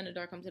of what's done in the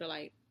dark come to the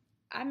light,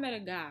 I met a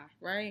guy,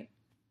 right?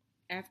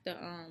 After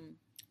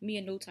me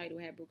and No Title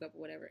had broke up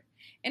or whatever.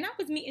 And I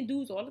was meeting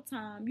dudes all the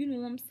time. You know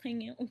what I'm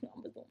saying? I was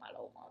doing my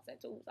little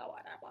tattoos or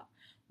whatever.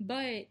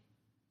 But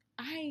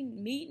I ain't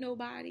meet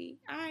nobody.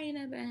 I ain't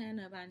never had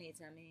nobody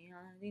tell me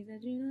all the things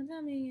that you don't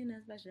tell me in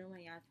a special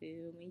way I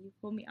feel when you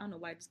pull me. I don't know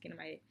why I just get in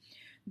my head.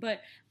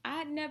 But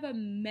I never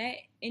met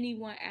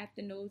anyone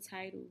after No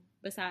Title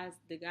besides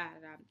the guy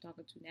that I'm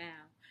talking to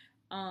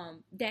now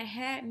that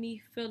had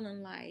me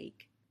feeling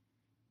like,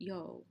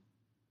 yo,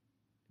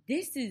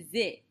 this is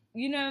it.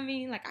 You know what I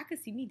mean? Like, I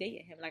could see me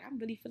dating him. Like, I'm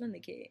really feeling the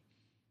kid.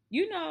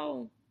 You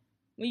know,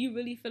 when you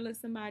really feeling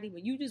somebody,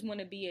 when you just want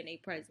to be in their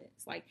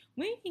presence. Like,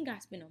 we ain't got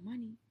to spend no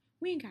money.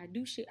 We ain't got to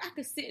do shit. I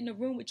could sit in a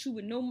room with you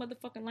with no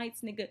motherfucking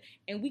lights, nigga,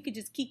 and we could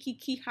just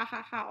kiki, ha,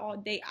 ha, ha all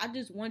day. I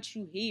just want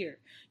you here.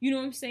 You know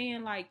what I'm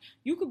saying? Like,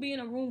 you could be in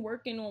a room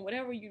working on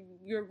whatever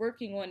you're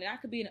working on, and I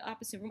could be in the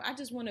opposite room. I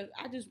just want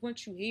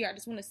you here. I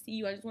just want to see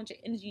you. I just want your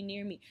energy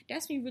near me.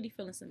 That's when you really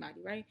feeling somebody,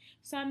 right?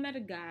 So I met a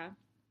guy,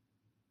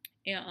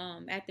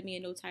 and after me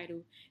and No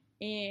Title,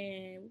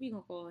 and what we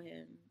gonna call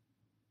him?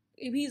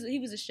 He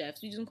was a chef,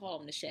 so we just gonna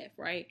call him the chef,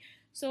 right?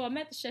 So I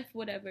met the chef,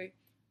 whatever.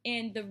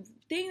 And the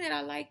thing that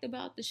I liked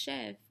about the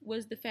chef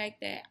was the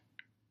fact that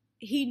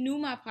he knew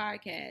my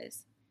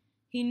podcast.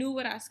 He knew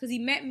because he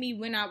met me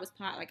when I was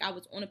I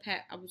was on a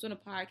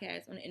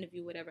podcast, on an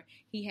interview, whatever.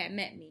 He had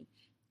met me,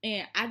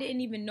 and I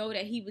didn't even know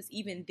that he was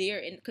even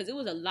there. And because it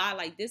was a lot,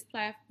 like this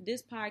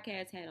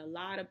podcast had a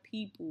lot of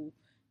people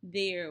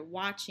there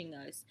watching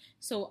us.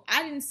 So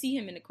I didn't see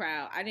him in the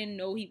crowd. I didn't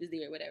know he was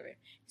there, whatever.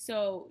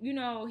 So,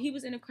 he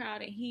was in the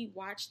crowd and he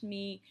watched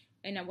me.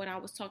 And what I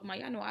was talking about,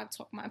 y'all know I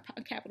talk my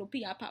capital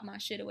P, I pop my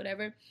shit or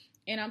whatever.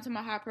 And I'm talking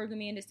about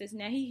hypergamy and this.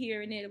 Now he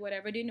hearing it or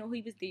whatever. Didn't know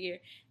he was there.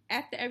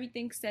 After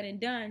everything's said and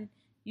done,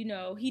 he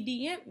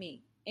DM'd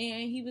me.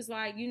 And he was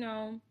like, he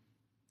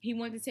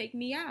wanted to take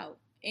me out.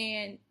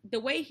 And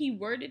the way he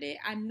worded it,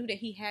 I knew that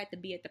he had to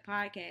be at the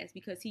podcast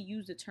because he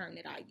used the term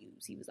that I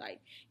use. He was like,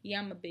 yeah,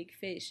 I'm a big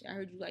fish. I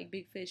heard you like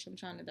big fish. I'm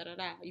trying to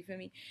da-da-da. You feel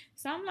me?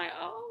 So I'm like,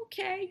 oh,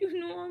 okay. You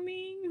know what I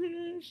mean? You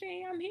know what I'm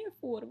saying? I'm here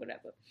for it or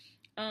whatever.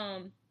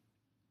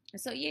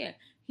 So yeah,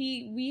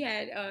 we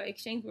had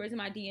exchanged words in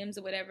my DMs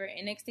or whatever,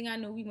 and next thing I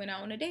know, we went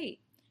out on a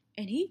date,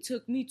 and he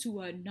took me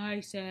to a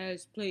nice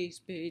ass place,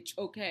 bitch.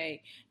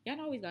 Okay,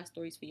 y'all always got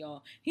stories for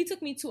y'all. He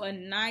took me to a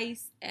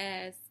nice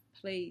ass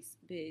place,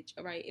 bitch.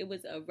 All right, it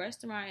was a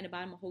restaurant in the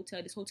bottom of a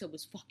hotel. This hotel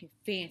was fucking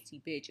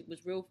fancy, bitch. It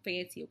was real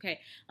fancy.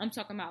 Okay, I'm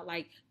talking about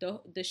like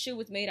the shit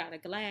was made out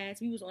of glass.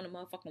 We was on a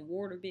motherfucking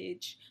water,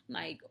 bitch.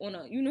 Like on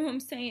a, you know what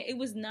I'm saying? It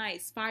was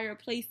nice,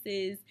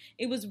 fireplaces.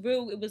 It was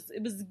real. It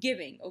was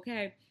giving.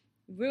 Okay.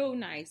 Real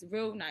nice,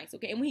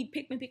 okay. And when he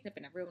picked me up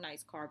in a real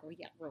nice car, girl,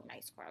 he had a real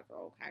nice car,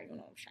 girl, okay, you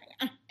know what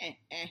I'm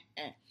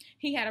saying?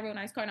 He had a real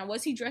nice car. Now,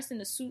 was he dressed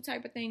in a suit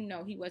type of thing?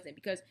 No, he wasn't,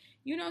 because,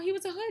 he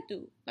was a hood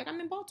dude. Like,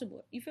 I'm in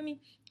Baltimore, you feel me?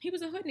 He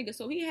was a hood nigga,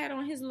 so he had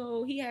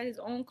his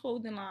own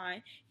clothing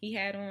line. He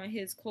had on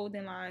his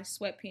clothing line,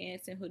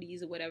 sweatpants and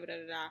hoodies or whatever,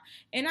 da-da-da.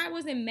 And I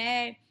wasn't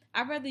mad.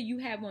 I'd rather you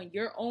have on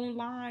your own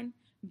line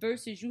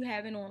versus you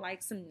having on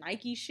like some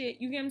Nike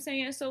shit, you get what I'm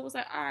saying? So it was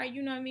like, all right,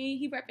 you know what I mean?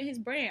 He repping his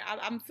brand.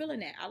 I'm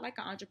feeling that. I like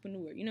an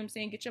entrepreneur, you know what I'm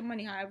saying? Get your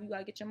money however you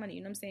gotta get your money,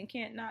 you know what I'm saying?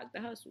 Can't knock the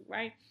hustle,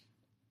 right?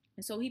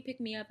 And so he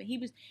picked me up, and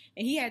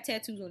he had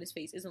tattoos on his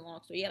face. It's a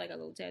long story. He had like a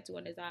little tattoo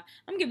on his eye.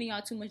 I'm giving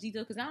y'all too much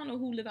detail because I don't know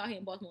who live out here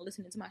in Baltimore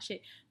listening to my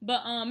shit.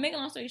 But make a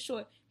long story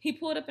short, he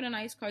pulled up in a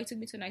nice car. He took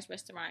me to a nice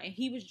restaurant, and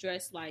he was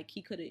dressed like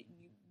he could have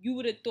you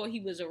would have thought he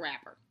was a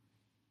rapper.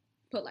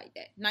 Put like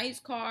that. Nice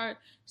car,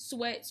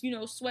 sweats,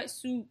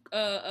 sweatsuit,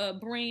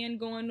 brand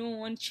going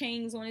on,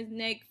 chains on his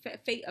neck,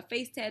 a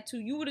face tattoo.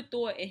 You would have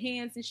thought, and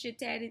hands and shit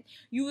tatted.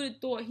 You would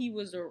have thought he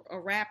was a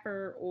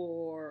rapper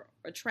or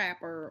a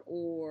trapper,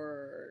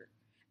 or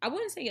I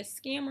wouldn't say a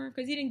scammer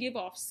because he didn't give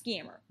off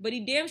scammer, but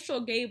he damn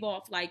sure gave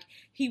off like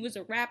he was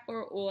a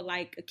rapper or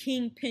like a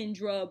kingpin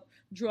drug,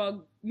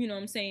 you know what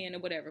I'm saying, or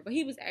whatever. But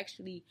he was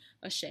actually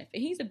a chef,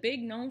 and he's a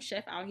big known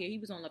chef out here. He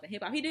was on Love and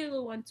Hip Hop. He did a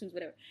little 1-2s,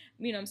 whatever.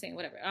 You know what I'm saying,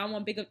 whatever. I don't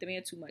want to big up the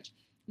man too much,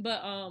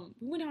 but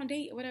we went on a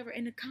date or whatever,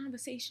 and the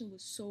conversation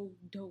was so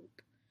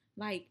dope.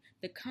 Like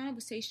the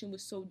conversation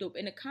was so dope,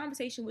 and the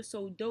conversation was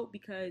so dope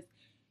because,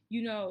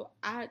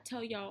 I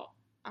tell y'all,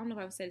 I don't know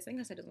if I've said this. I think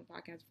I said this on the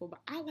podcast before,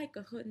 but I like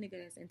a hood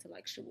nigga that's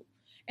intellectual,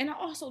 and I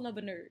also love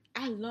a nerd.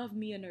 I love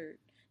me a nerd.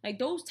 Like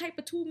those type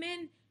of two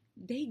men,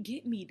 they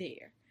get me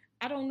there.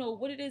 I don't know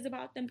what it is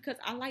about them because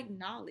I like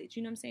knowledge.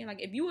 You know what I'm saying?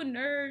 Like, if you a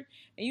nerd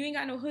and you ain't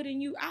got no hood in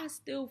you, I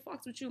still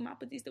fucks with you. My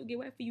pussy still get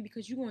wet for you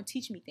because you going to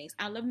teach me things.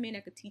 I love men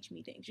that could teach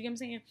me things. You get what I'm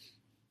saying?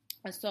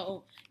 And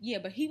so, yeah,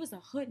 but he was a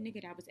hood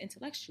nigga that was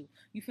intellectual.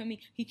 You feel me?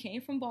 He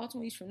came from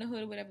Baltimore. He's from the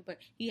hood or whatever, but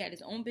he had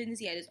his own business.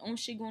 He had his own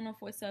shit going on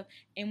for himself.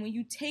 And when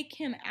you take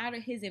him out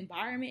of his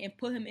environment and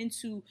put him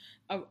into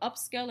an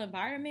upscale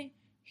environment,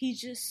 he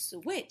just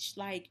switched.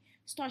 Like,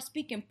 start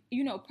speaking,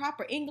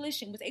 proper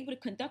English and was able to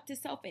conduct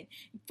himself. And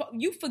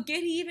you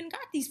forget he even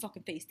got these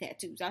fucking face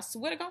tattoos. I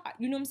swear to God.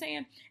 You know what I'm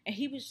saying? And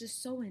he was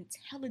just so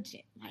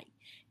intelligent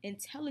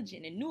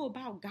and knew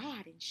about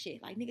God and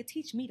shit. Like, nigga,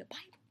 teach me the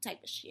Bible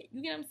type of shit.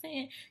 You get what I'm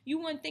saying? You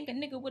wouldn't think a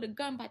nigga with a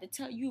gun about to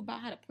tell you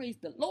about how to praise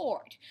the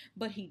Lord.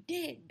 But he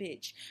did,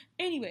 bitch.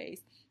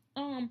 Anyways,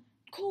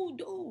 cool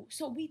dude.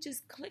 So we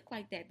just click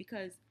like that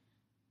because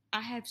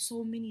I have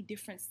so many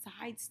different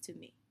sides to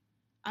me.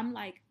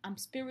 I'm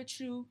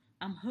spiritual,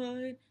 I'm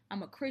hood,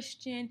 I'm a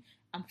Christian,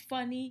 I'm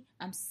funny,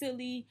 I'm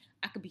silly,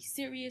 I could be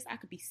serious, I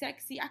could be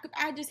sexy,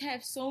 I just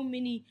have so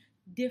many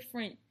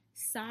different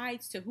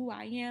sides to who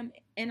I am,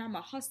 and I'm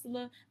a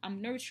hustler,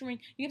 I'm nurturing.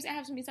 You have to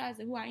have so many sides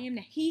to who I am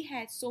that he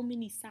had so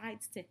many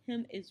sides to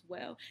him as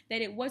well,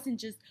 that it wasn't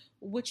just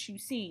what you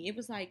seen. It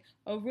was like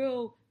a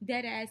real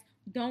dead ass,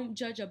 don't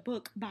judge a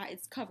book by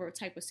its cover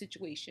type of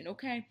situation,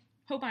 okay?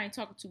 Hope I ain't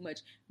talking too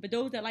much, but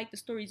those that like the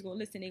stories gonna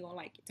listen, they gonna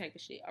like it type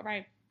of shit, all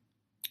right?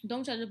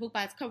 Don't judge a book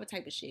by its cover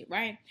type of shit,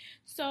 right?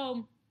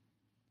 So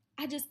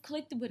I just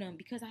clicked with him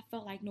because I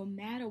felt like no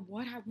matter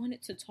what I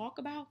wanted to talk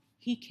about,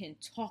 he can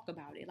talk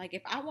about it. Like,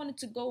 if I wanted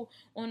to go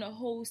on a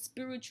whole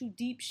spiritual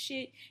deep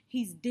shit,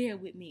 he's there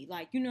with me.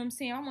 Like, you know what I'm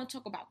saying? I want to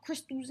talk about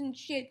crystals and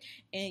shit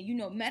and,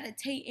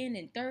 meditating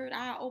and third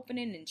eye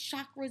opening and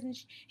chakras and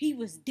shit. He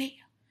was there.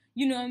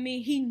 You know what I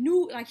mean? He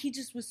knew, like, he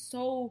just was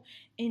so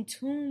in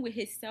tune with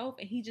himself,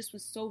 and he just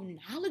was so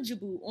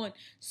knowledgeable on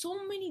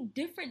so many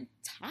different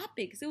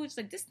topics. It was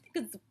like, this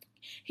nigga's,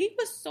 he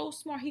was so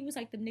smart. He was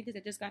like the niggas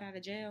that just got out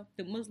of jail,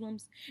 the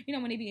Muslims. You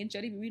know, when they be in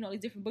jail, they be reading all these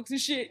different books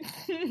and shit.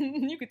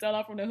 You could tell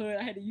I'm from the hood.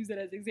 I had to use that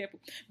as an example.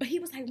 But he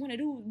was like one of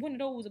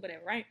those or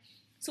whatever, right?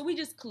 So we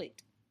just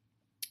clicked.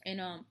 And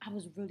I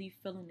was really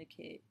feeling the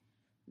kid.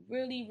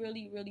 Really,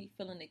 really, really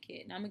feeling the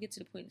kid. Now I'm going to get to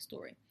the point of the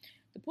story.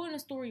 The point of the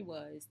story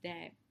was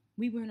that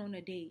we went on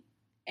a date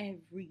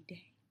every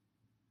day.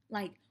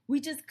 Like, we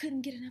just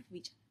couldn't get enough of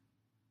each other.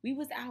 We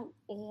was out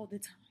all the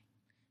time.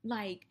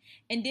 Like,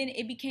 and then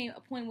it became a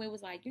point where it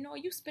was like,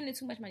 you spending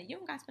too much money. You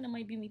don't got to spend the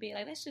money, be me, babe.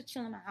 Like, let's just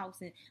chill in my house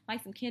and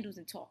light some candles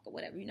and talk or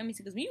whatever. You know what I mean?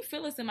 Because when you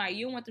feeling somebody,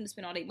 you don't want them to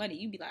spend all their money.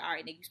 You be like, all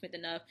right, nigga, you spent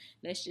enough.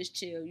 Let's just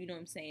chill. You know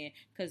what I'm saying?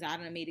 Because I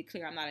done made it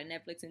clear I'm not a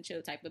Netflix and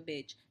chill type of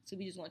bitch. So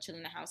we just want to chill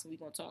in the house and we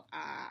going to talk.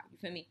 You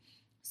feel me?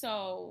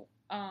 So,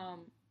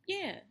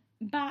 yeah.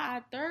 By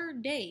our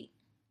third date,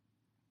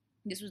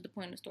 this was the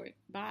point of the story.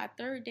 By our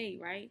third date,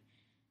 right?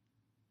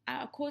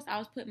 Of course, I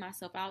was putting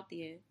myself out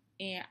there.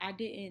 And I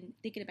didn't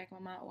think in the back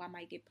of my mind, I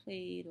might get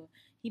played or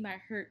he might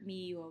hurt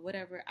me or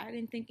whatever. I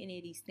didn't think any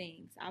of these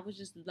things. I was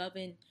just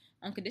loving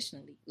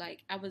unconditionally. Like,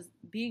 I was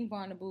being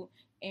vulnerable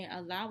and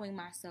allowing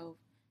myself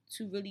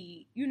to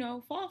really,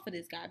 fall for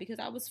this guy because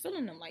I was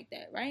feeling him like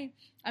that, right?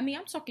 I mean,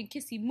 I'm talking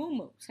kissy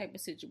moo type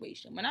of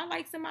situation. When I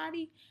like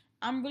somebody,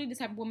 I'm really the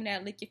type of woman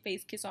that lick your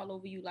face, kiss all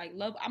over you, like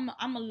love.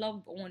 I'm a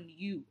love on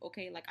you,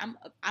 okay? Like,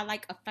 I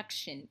like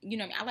affection. You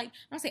know what I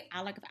mean?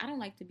 I don't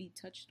like to be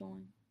touched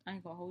on. I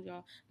ain't gonna hold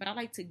y'all, but I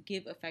like to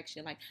give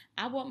affection. Like,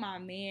 I want my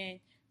man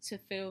to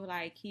feel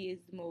like he is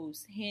the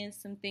most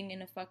handsome thing in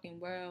the fucking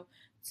world,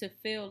 to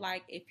feel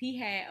like if he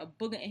had a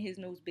booger in his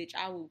nose, bitch,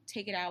 I will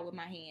take it out with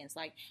my hands.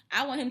 Like,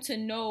 I want him to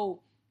know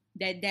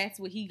that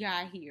that's what he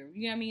got here.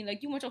 You know what I mean?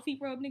 Like, you want your feet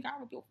rubbed, nigga, I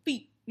rub your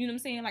feet. You know what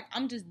I'm saying? Like,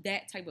 I'm just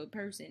that type of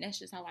person. That's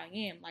just how I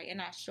am. Like,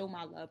 and I show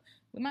my love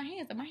with my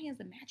hands. And my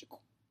hands are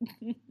magical.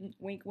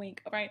 Wink,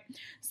 wink. All right.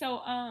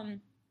 So,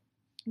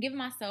 giving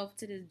myself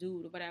to this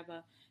dude or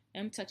whatever.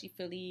 I'm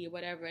touchy-feely or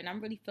whatever, and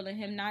I'm really feeling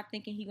him, not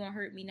thinking he gonna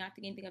hurt me, not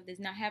thinking anything of this.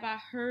 Now, have I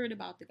heard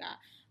about the guy?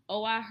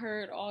 Oh, I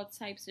heard all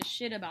types of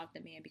shit about the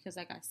man, because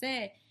like I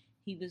said,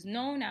 he was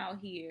known out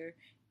here,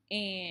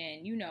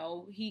 And, you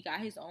know, he got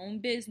his own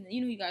business.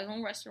 You know, he got his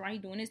own restaurant. He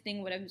doing his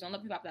thing, whatever. He's on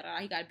Love Hip Hop, blah, blah,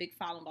 blah. He got a big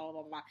following, blah,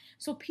 blah, blah, blah.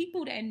 So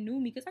people that knew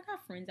me, because I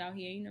got friends out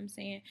here, you know what I'm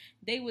saying?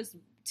 They was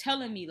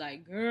telling me,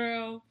 like,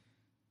 girl,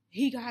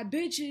 he got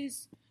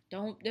bitches.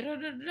 Don't,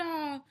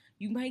 da-da-da-da-da.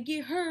 You might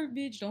get hurt,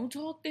 bitch. Don't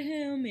talk to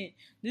him. And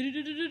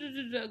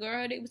da-da-da-da-da-da.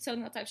 Girl, they was telling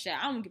me all type of shit.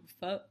 I don't give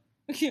a fuck.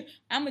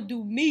 I'ma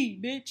do me,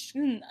 bitch.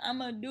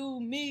 I'ma do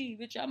me,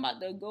 bitch. I'm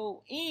about to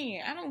go in.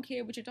 I don't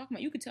care what you're talking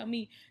about. You can tell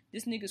me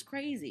this nigga's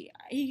crazy.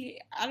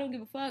 I don't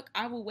give a fuck.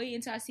 I will wait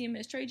until I see him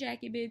in a straight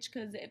jacket, bitch,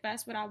 because if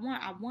that's what I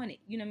want it.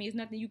 You know what I mean? It's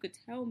nothing you could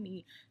tell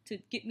me to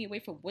get me away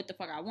from what the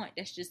fuck I want.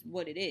 That's just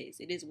what it is.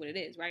 It is what it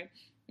is, right?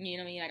 You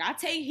know what I mean? Like, I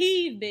take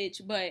heed,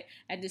 bitch, but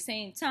at the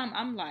same time,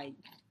 I'm like,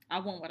 I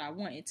want what I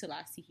want until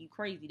I see he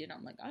crazy. Then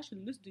I'm like, I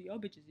should listen to y'all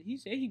bitches. He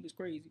said he was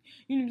crazy.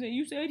 You know what I'm saying?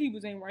 You said he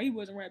was ain't right. He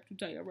wasn't wrapped too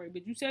tight, all right?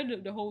 But you said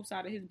the whole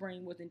side of his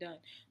brain wasn't done.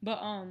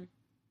 But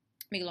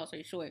make a long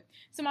story short.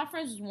 So my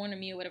friends was warning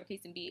me or whatever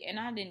case it be, and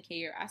I didn't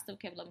care. I still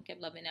kept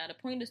loving. Now the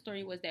point of the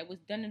story was that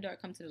what's done in the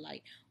dark come to the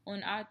light.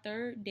 On our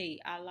third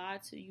date, I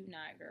lied to you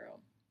not,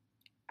 girl.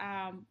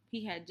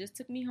 He had just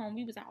took me home.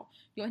 We was out.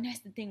 Yo, and that's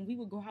the thing. We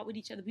would go out with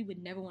each other. We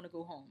would never want to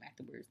go home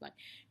afterwards. Like,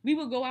 we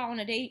would go out on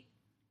a date.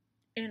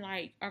 And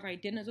like, all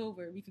right, dinner's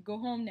over. We could go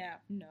home now.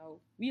 No,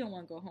 we don't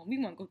want to go home. We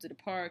want to go to the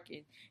park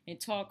and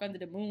talk under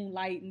the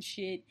moonlight and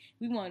shit.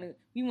 We want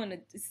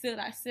to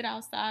sit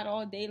outside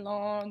all day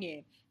long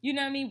and, you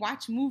know what I mean,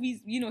 watch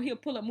movies. You know, he'll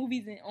pull up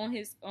movies on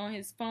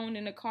his phone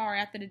in the car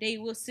after the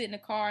date. We'll sit in the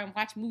car and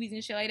watch movies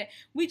and shit like that.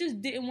 We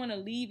just didn't want to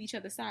leave each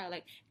other's side.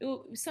 Like,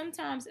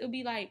 sometimes it'll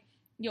be like,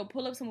 yo,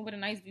 pull up somewhere with a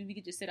nice view. We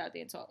could just sit out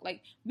there and talk.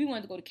 Like, we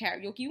wanted to go to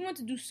karaoke. We wanted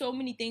to do so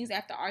many things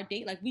after our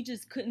date. Like, we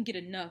just couldn't get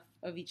enough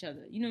of each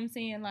other. You know what I'm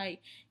saying?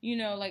 Like, you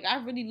know, like, I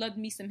really loved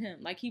me some him.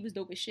 Like, he was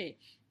dope as shit.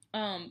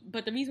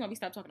 But the reason why we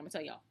stopped talking, I'm going to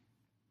tell y'all.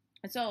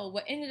 And so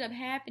what ended up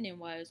happening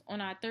was,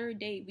 on our third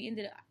date, he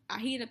ended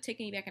up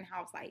taking me back in the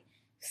house, like,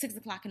 6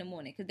 o'clock in the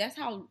morning. Because that's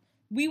how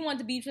we wanted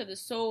to be each other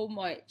so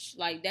much.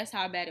 Like, that's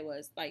how bad it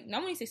was. Like,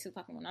 not when you say 6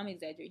 o'clock in the morning, I'm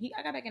exaggerating.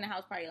 I got back in the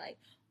house probably, like,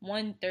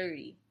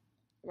 1:30,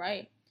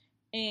 right?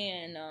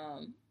 And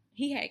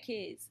he had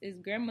kids. His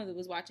grandmother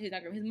was watching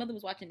his mother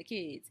was watching the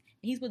kids.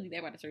 And he's supposed to be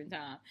back by a certain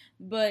time.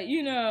 But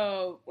you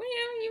know,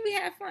 we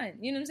had fun.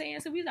 You know what I'm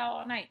saying? So we was out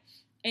all night.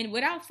 And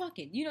without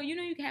fucking, you know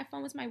you can have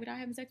fun with somebody without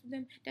having sex with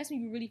them. That's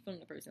when you really feeling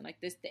the person. Like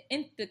this,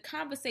 the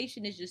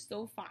conversation is just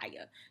so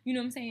fire. You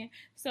know what I'm saying?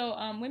 So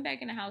went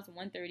back in the house at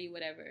 1:30,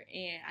 whatever,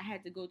 and I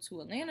had to go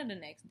to Atlanta the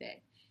next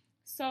day.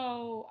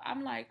 So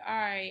I'm like, all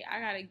right, I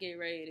gotta get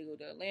ready to go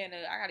to Atlanta.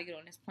 I gotta get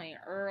on this plane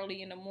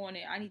early in the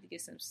morning. I need to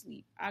get some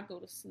sleep. I go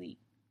to sleep.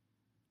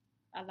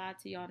 I lied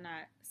to y'all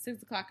not.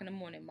 6 o'clock in the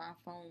morning, my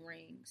phone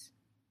rings.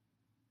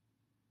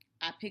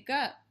 I pick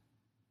up.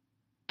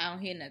 I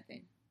don't hear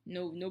nothing.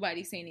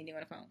 Nobody saying anything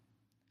on the phone.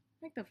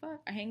 Like the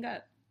fuck? I hang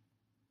up.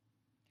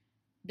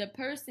 The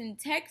person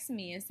texts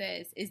me and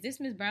says, "Is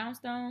this Miss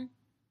Brownstone?"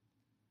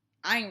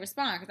 I ain't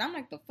respond because I'm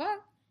like, the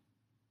fuck?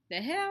 The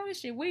hell? This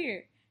shit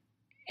weird.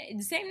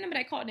 The same number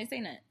that called didn't say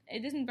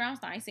nothing. This Miss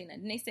Brownstone, I ain't say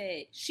nothing. And they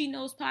said, "She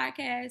knows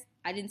podcast."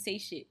 I didn't say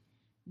shit.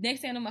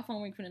 Next thing I know, my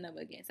phone ring from the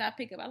number again. So I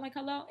pick up. I'm like,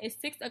 hello? It's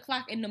 6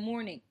 o'clock in the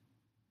morning.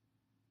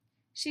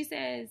 She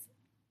says,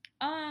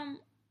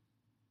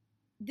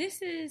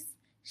 this is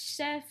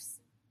Chef's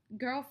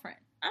girlfriend.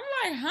 I'm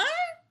like, huh?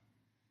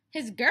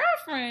 His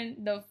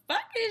girlfriend? The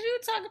fuck is you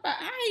talking about?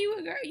 How are you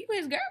a girl? You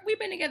his girl? We've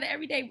been together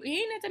every day. He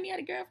didn't tell me he had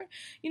a girlfriend.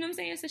 You know what I'm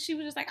saying? So she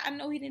was just like, I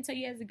know he didn't tell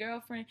you he has a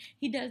girlfriend.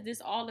 He does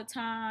this all the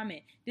time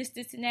and this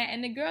and that.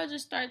 And the girl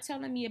just started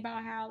telling me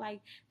about how, like,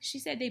 she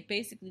said they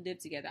basically live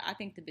together. I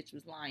think the bitch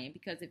was lying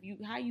because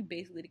how you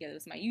basically together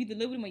with somebody? You either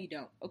live with him or you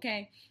don't,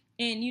 okay?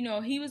 And, you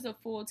know, he was a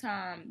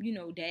full-time, you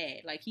know,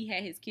 dad. Like, he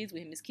had his kids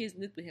with him. His kids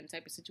lived with him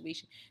type of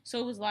situation. So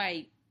it was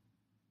like,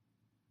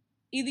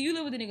 either you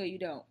live with the nigga or you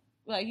don't.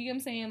 Like, you know what I'm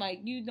saying?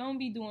 Like, you don't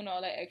be doing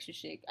all that extra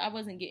shit. I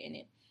wasn't getting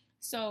it.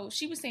 So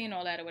she was saying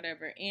all that or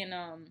whatever. And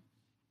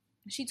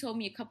she told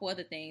me a couple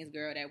other things,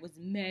 girl, that was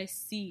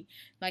messy.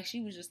 Like,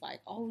 she was just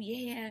like, oh,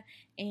 yeah,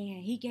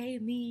 and he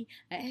gave me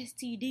a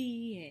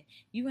STD, and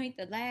you ain't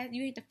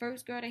the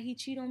first girl that he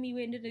cheated on me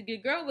with. And the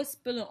girl was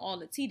spilling all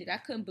the tea that I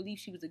couldn't believe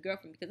she was a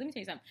girlfriend. Because let me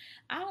tell you something.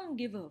 I don't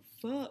give a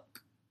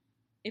fuck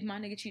if my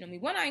nigga cheat on me.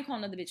 One, I ain't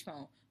calling another bitch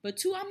phone. But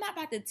two, I'm not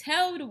about to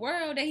tell the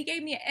world that he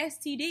gave me an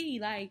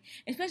STD. Like,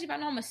 especially if I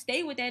know I'm going to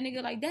stay with that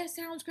nigga. Like, that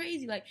sounds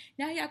crazy. Like,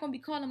 now y'all going to be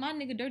calling my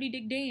nigga Dirty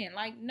Dick Dan.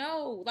 Like,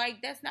 no.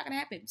 Like, that's not going to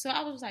happen. So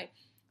I was like,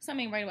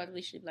 something ain't right about the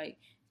relationship. Like,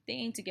 they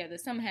ain't together.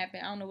 Something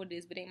happened. I don't know what it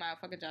is, but it ain't my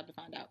fucking job to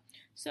find out.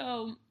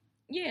 So,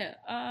 yeah.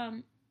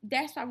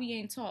 That's why we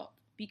ain't talk.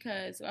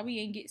 Why we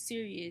ain't get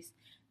serious.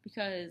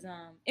 Because,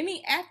 I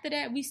mean, after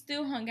that, we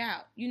still hung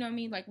out. You know what I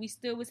mean? Like, we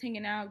still was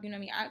hanging out. You know what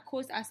I mean? Of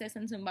course, I said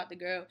something to him about the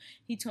girl.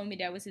 He told me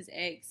that was his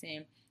ex,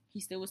 and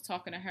he still was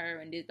talking to her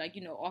and did, like,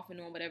 you know, off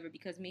and on, whatever,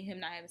 because me and him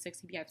not having sex,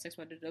 he be having sex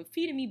with her,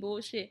 feeding me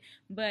bullshit.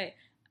 But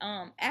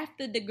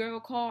after the girl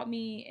called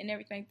me and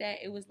everything like that,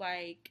 it was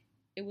like,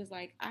 it was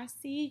like, I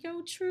see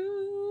your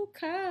true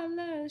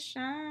colors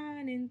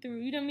shining through.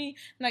 You know what I mean?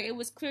 Like, it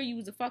was clear you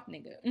was a fuck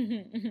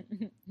nigga.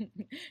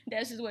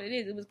 That's just what it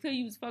is. It was clear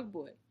you was a fuck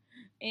boy.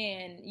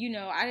 And, you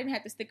know, I didn't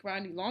have to stick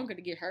around any longer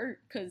to get hurt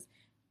because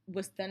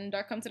what's done in the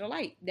dark come to the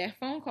light. That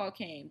phone call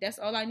came. That's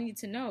all I needed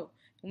to know.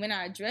 When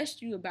I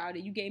addressed you about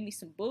it, you gave me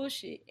some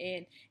bullshit.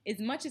 And as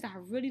much as I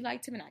really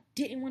liked him and I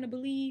didn't want to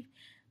believe,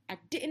 I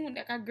didn't want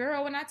that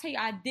girl. When I tell you,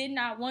 I did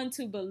not want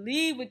to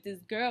believe what this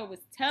girl was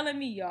telling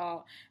me,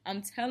 y'all.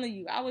 I'm telling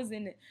you, I was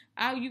in it.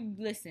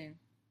 Listen.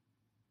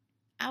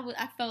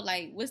 I felt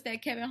like, what's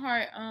that Kevin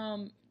Hart?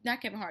 Not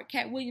Kevin Hart.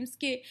 Cat Williams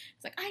skit.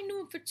 It's like, I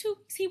knew him for 2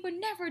 weeks. He would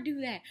never do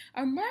that.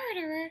 A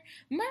murderer.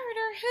 Murder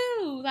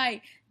who?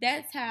 Like,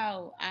 that's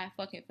how I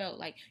fucking felt.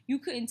 Like, you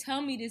couldn't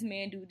tell me this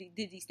man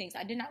did these things.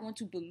 I did not want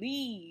to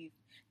believe.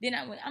 Then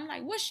I'm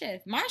like, what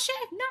chef? My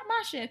chef? Not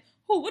my chef.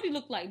 Who? What he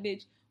look like,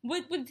 bitch?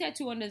 What the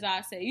tattoo on his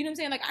eye say? You know what I'm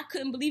saying? Like, I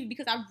couldn't believe it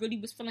because I really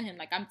was feeling him.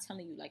 Like, I'm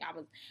telling you, like,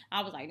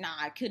 I was like, nah,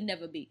 I could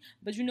never be.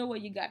 But you know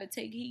what? You gotta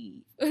take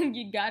heed.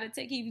 You gotta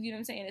take heed. You know what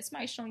I'm saying? If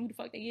somebody's showing you the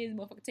fuck they is,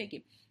 motherfucker, take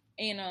it.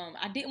 And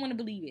I didn't want to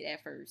believe it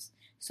at first.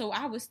 So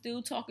I was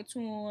still talking to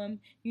him,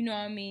 you know what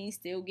I mean?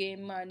 Still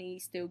getting money,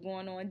 still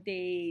going on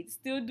dates,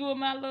 still doing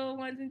my little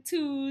 1s and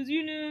 2s,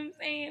 you know what I'm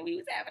saying? We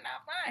was having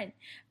our fun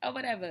or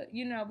whatever.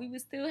 You know, we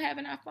was still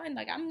having our fun.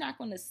 Like, I'm not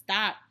going to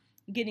stop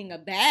getting a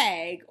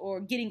bag or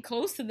getting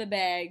close to the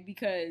bag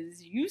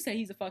because you say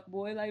he's a fuck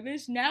boy. Like,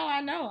 bitch, now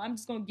I know. I'm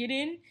just going to get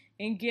in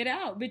and get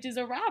out. Bitch, is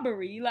a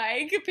robbery.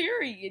 Like,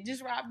 period.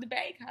 Just robbed the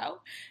bank, hoe.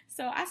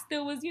 So I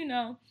still was, you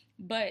know,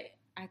 but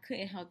I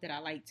couldn't help that I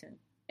liked him.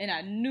 And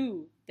I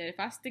knew that if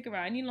I stick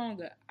around any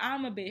longer,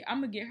 I'm going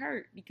to get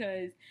hurt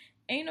because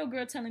ain't no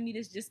girl telling me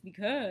this just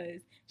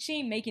because. She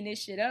ain't making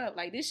this shit up.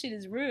 Like, this shit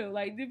is real.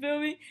 Like, you feel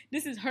me?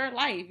 This is her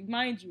life.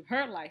 Mind you,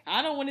 her life.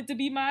 I don't want it to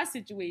be my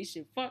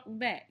situation. Fuck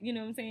that. You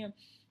know what I'm saying?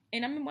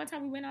 And I mean, one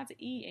time we went out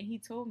to eat and he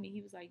told me,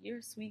 he was like, you're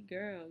a sweet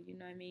girl. You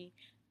know what I mean?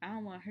 I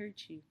don't want to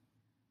hurt you.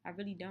 I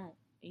really don't.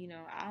 You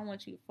know, I don't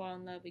want you to fall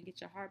in love and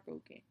get your heart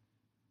broken.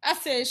 I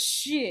said,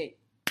 shit.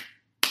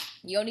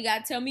 You only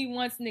gotta tell me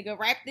once, nigga.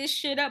 Wrap this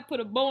shit up, put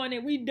a bow on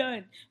it, we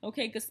done.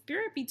 Okay, because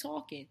spirit be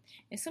talking.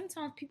 And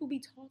sometimes people be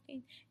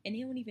talking and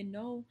they don't even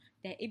know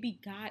that it be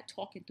God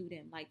talking through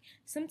them. Like,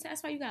 sometimes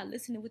that's why you gotta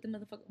listen to what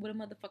a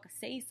motherfucker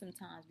say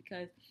sometimes.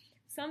 Because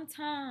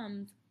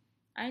sometimes,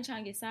 I ain't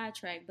trying to get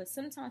sidetracked, but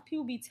sometimes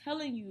people be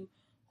telling you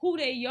who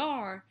they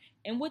are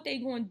and what they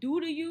gonna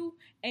do to you.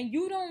 And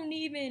you don't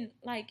even,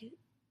 like,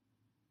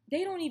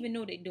 they don't even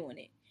know they doing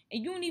it.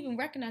 And you don't even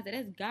recognize that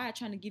that's God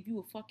trying to give you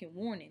a fucking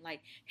warning.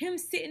 Like, him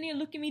sitting there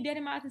looking me dead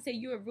in my eyes and say,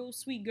 you're a real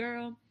sweet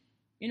girl,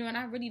 you know, and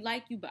I really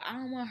like you, but I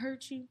don't want to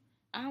hurt you.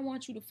 I don't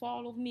want you to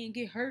fall over me and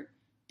get hurt.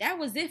 That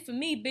was it for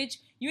me, bitch.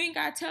 You ain't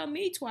got to tell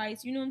me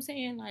twice. You know what I'm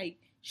saying? Like,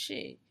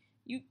 shit.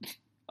 You,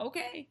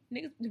 okay,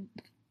 niggas.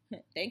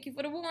 Thank you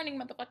for the warning,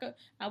 motherfucker.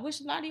 I wish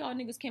a lot of y'all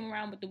niggas came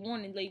around with the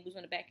warning labels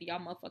on the back of y'all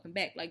motherfucking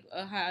back, like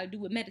how I do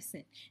with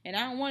medicine. And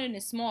I don't want it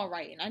in small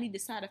writing. I need the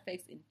side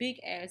effects in big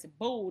ass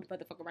bold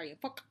motherfucking writing.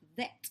 Fuck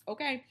that,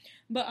 okay?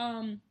 But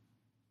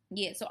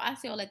yeah. So I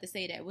say all that to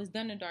say that what's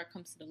done in the dark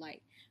comes to the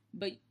light.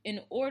 But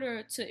in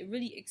order to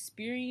really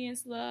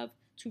experience love,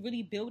 to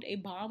really build a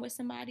bond with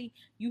somebody,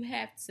 you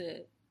have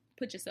to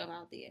put yourself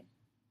out there,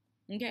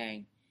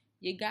 okay?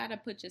 You gotta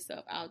put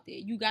yourself out there.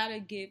 You gotta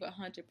give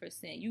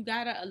 100%. You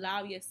gotta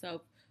allow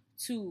yourself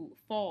to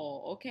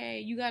fall, okay?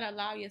 You gotta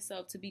allow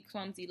yourself to be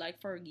clumsy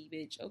like Fergie,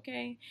 bitch,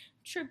 okay?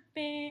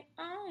 Tripping,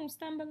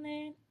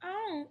 stumbling,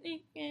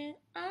 thinking,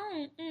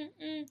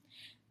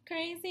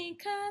 crazy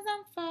 'cause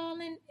I'm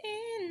falling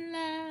in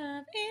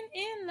love,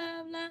 in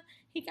love.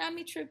 He got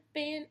me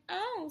tripping,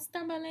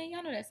 stumbling.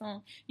 Y'all know that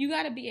song. You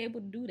gotta be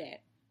able to do that,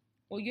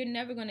 or you're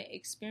never gonna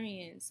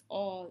experience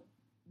all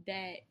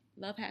that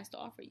love has to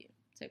offer you.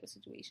 Type of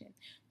situation.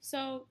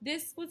 So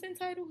this was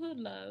entitled Hood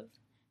Love,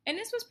 and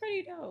this was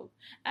pretty dope.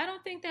 I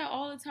don't think that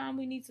all the time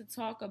we need to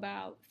talk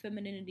about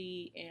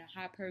femininity and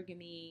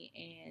hypergamy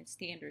and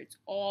standards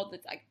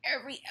like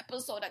every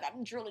episode. I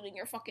got drilling in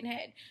your fucking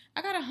head.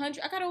 I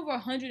got over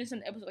 100 and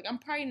some episodes. Like, I'm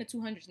probably in the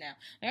 200s now.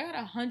 Like, I got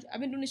 100.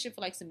 I've been doing this shit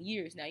for like some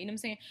years now. You know what I'm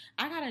saying?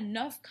 I got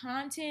enough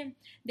content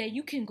that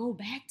you can go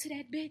back to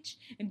that bitch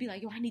and be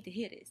like, yo, I need to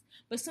hear this.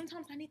 But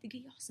sometimes I need to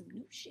get y'all some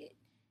new shit.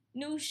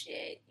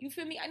 You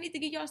feel me? I need to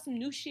get y'all some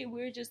new shit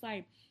where it's just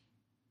like,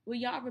 well,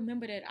 y'all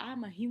remember that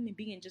I'm a human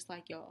being just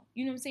like y'all.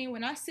 You know what I'm saying?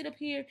 When I sit up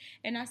here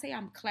and I say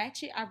I'm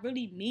clatchet, I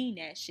really mean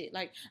that shit.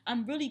 Like,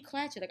 I'm really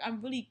clatchet. Like,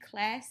 I'm really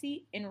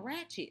classy and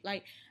ratchet.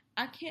 Like,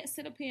 I can't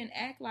sit up here and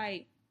act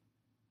like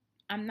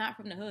I'm not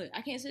from the hood.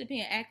 I can't sit up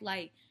here and act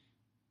like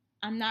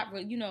I'm not,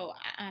 you know,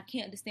 I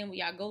can't understand what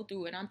y'all go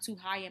through and I'm too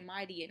high and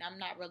mighty and I'm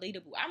not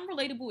relatable. I'm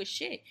relatable as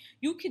shit.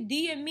 You could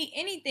DM me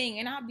anything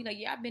and I'll be like,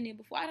 yeah, I've been there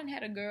before. I done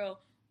had a girl,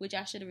 which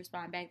I should have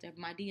responded back to her.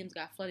 My DMs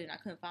got flooded and I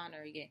couldn't find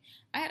her again.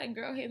 I had a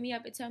girl hit me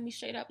up and tell me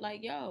straight up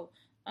like, yo,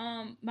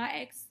 my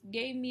ex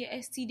gave me a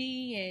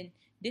STD and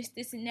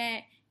this and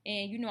that.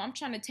 And, you know, I'm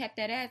trying to tap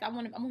that ass. I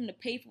want him to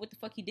pay for what the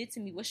fuck he did to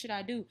me. What should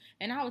I do?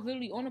 And I was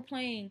literally on a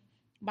plane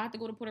about to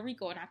go to Puerto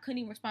Rico, and I couldn't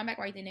even respond back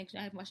right then. Actually,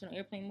 I had my shit on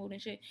airplane mode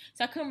and shit,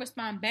 so I couldn't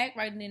respond back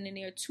right then and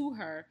there to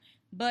her.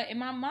 But in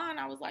my mind,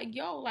 I was like,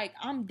 yo, like,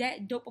 I'm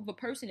that dope of a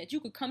person that you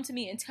could come to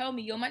me and tell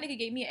me, yo, my nigga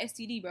gave me an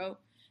STD, bro.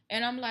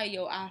 And I'm like,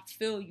 yo, I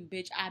feel you,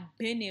 bitch. I've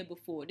been there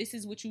before. This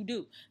is what you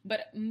do.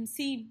 But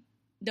see,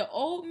 the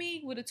old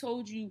me would have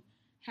told you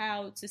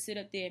how to sit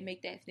up there and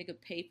make that nigga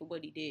pay for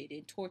what he did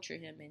and torture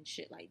him and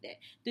shit like that.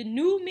 The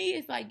new me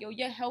is like, yo,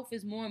 your health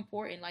is more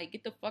important. Like,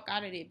 get the fuck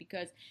out of there,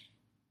 because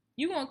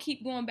you gonna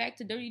keep going back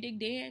to Dirty Dick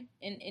Dan,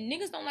 and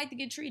niggas don't like to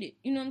get treated.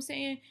 You know what I'm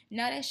saying?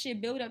 Now that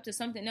shit build up to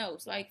something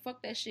else. Like,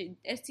 fuck that shit.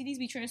 STDs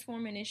be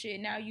transforming and shit.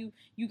 Now you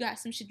got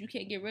some shit you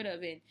can't get rid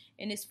of, and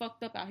it's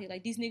fucked up out here.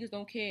 Like, these niggas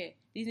don't care.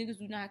 These niggas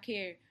do not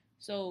care.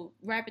 So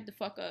wrap it the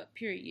fuck up,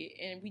 period.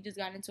 And we just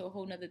got into a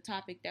whole nother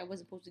topic that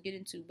wasn't supposed to get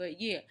into. But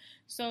yeah,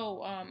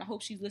 so I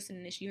hope she's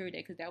listening and she heard that,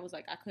 because that was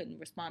like, I couldn't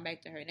respond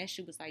back to her. And that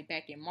shit was like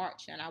back in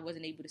March, and I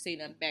wasn't able to say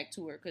nothing back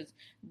to her because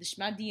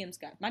my DMs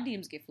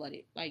get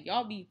flooded. Like,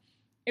 y'all be,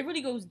 it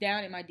really goes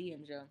down in my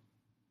DMs, yo.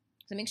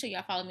 So make sure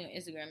y'all follow me on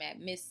Instagram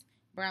at Miss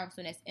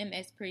Brownstone. That's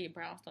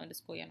MS.Brownstone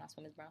 _ y'all not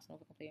so Miss Brownstone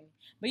if I can play me.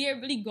 But yeah,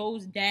 it really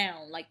goes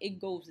down. Like, it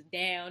goes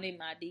down in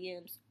my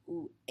DMs.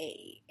 Ooh,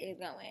 hey, it's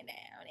going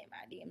down in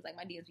my DMs. Like,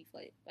 my DMs be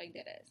flooded like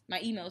that ass. My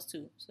emails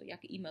too, so y'all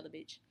can email the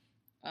bitch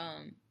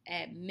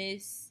at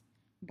Miss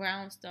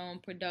Brownstone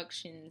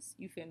Productions.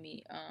 You feel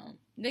me?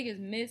 Niggas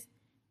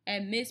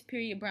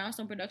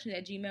Miss.Brownstone Productions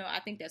at Gmail.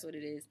 I think that's what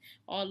it is,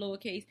 all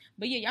lowercase.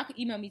 But yeah, y'all can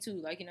email me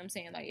too. Like, you know what I'm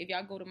saying? Like, if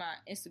y'all go to my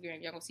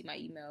Instagram, y'all gonna see my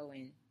email,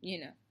 and you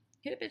know,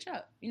 hit a bitch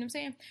up. You know what I'm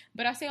saying?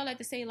 But I say all that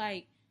to say,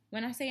 like,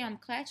 when I say I'm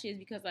classy, is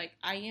because, like,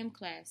 I am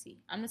classy.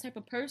 I'm the type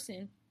of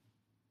person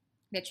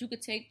that you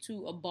could take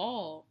to a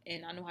ball,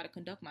 and I know how to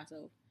conduct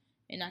myself,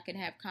 and I can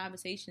have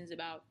conversations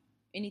about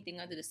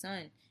anything under the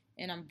sun,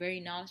 and I'm very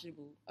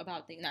knowledgeable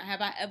about things. Now, have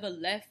I ever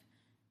left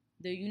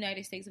the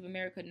United States of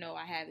America? No,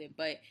 I haven't.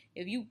 But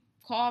if you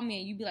call me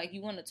and you be like, you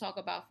want to talk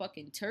about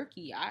fucking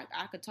Turkey,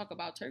 I could talk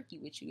about Turkey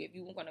with you. If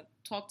you want to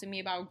talk to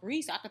me about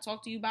Greece, I could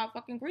talk to you about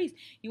fucking Greece.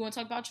 You want to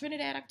talk about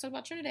Trinidad, I could talk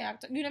about Trinidad.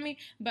 You know what I mean?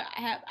 But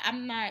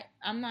I'm not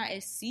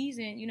as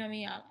seasoned. You know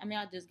what I mean?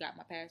 I just got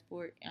my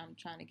passport, and I'm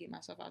trying to get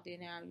myself out there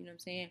now. You know what I'm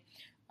saying?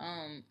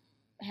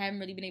 Haven't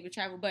really been able to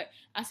travel, but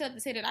I still have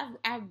to say that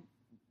I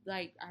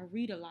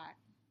read a lot.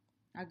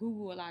 I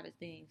Google a lot of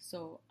things,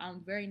 so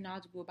I'm very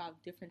knowledgeable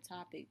about different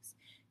topics.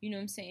 You know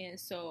what I'm saying?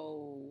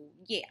 So,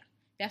 yeah,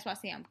 that's why I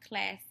say I'm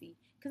classy,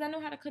 because I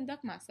know how to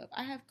conduct myself.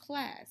 I have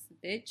class,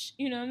 bitch.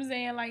 You know what I'm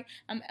saying? Like,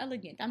 I'm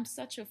elegant. I'm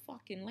such a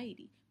fucking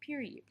lady,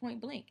 period, point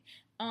blank.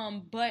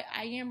 But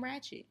I am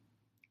ratchet.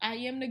 I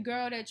am the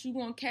girl that you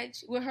gonna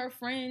catch with her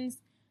friends,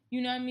 you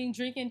know what I mean,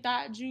 drinking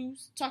thought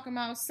juice, talking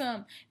about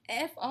some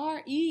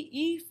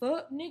FREE,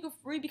 fuck nigga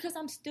free, because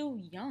I'm still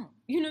young.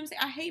 You know what I'm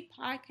saying? I hate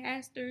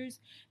podcasters,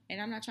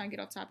 and I'm not trying to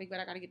get off topic, but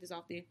I gotta get this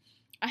off there.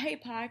 I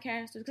hate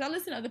podcasters, because I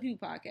listen to other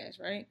people's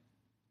podcasts, right?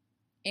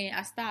 And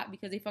I stopped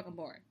because they fucking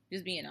boring,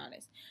 just being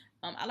honest.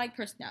 I like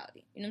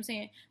personality, you know what I'm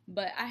saying?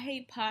 But I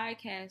hate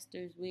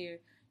podcasters where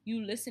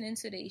you listening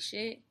to their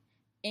shit,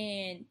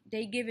 and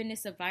they giving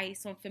this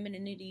advice on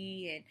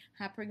femininity and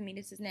hypergamy,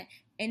 this and that,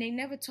 and they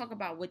never talk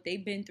about what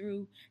they've been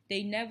through.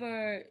 They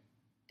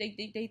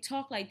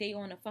talk like they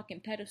on a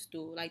fucking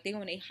pedestal, like they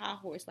on a high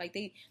horse, like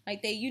they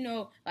you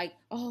know, like,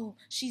 oh,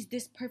 she's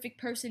this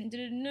perfect person.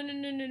 No.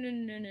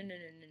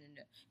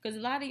 Because a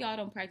lot of y'all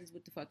don't practice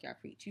what the fuck y'all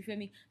preach. You feel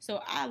me?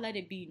 So I let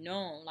it be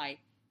known, like,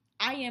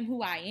 I am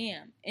who I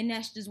am, and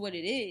that's just what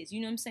it is.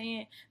 You know what I'm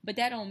saying? But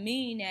that don't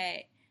mean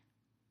that,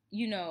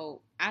 you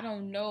know, I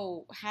don't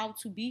know how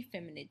to be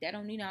feminine. That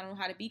don't mean I don't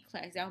know how to be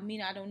classy. That don't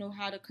mean I don't know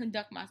how to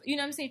conduct myself. You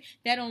know what I'm saying?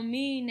 That don't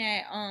mean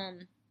that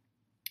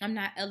I'm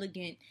not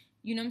elegant.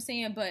 You know what I'm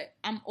saying? But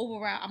I'm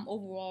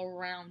overall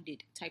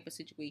rounded type of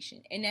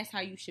situation. And that's how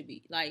you should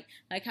be. Like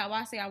how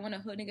I say I want a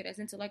hood nigga that's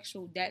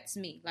intellectual, that's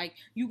me. Like,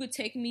 you could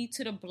take me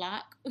to the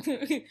block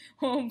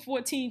on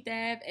 14th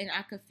Ave and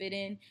I could fit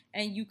in.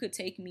 And you could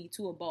take me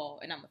to a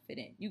ball and I'ma fit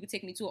in. You could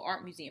take me to an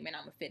art museum and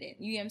I'ma fit in.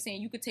 You know what I'm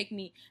saying? You could take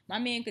me, my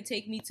man could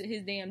take me to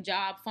his damn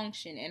job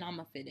function and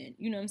I'ma fit in.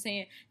 You know what I'm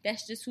saying?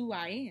 That's just who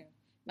I am.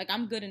 Like,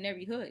 I'm good in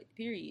every hood,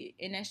 period.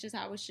 And that's just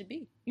how it should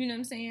be. You know what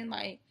I'm saying?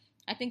 Like,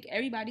 I think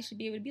everybody should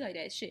be able to be like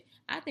that. Shit,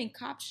 I think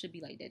cops should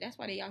be like that. That's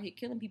why they out here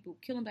killing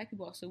black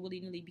people off so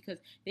willy-nilly, because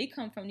they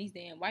come from these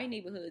damn white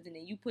neighborhoods, and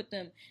then you put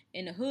them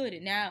in the hood,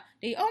 and now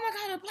they, oh my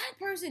God, a black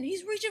person,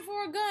 he's reaching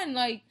for a gun.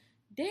 Like,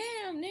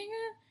 damn,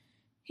 nigga,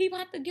 he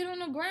about to get on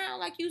the ground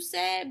like you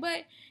said,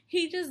 but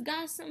he just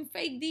got some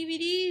fake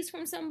DVDs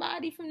from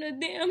somebody from the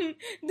damn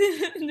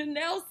the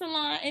nail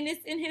salon, and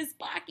it's in his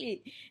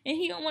pocket, and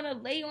he don't want to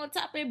lay on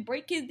top and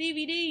break his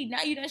DVD.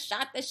 Now you done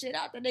shot the shit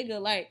out the nigga.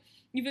 Like,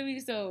 you feel me?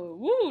 So,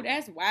 woo,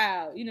 that's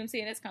wild. You know what I'm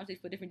saying? That's a conversation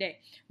for a different day.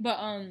 But,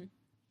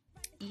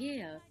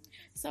 yeah.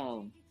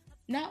 So,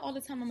 not all the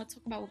time I'm going to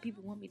talk about what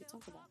people want me to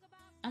talk about.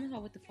 I'm going to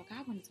talk what the fuck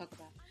I want to talk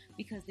about,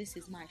 because this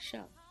is my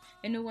show.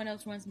 And no one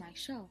else runs my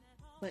show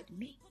but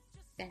me.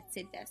 That's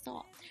it. That's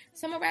all.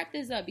 So I'm going to wrap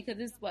this up because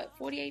it's,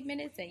 48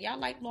 minutes? And y'all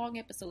like long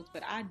episodes,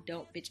 but I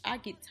don't, bitch. I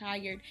get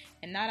tired.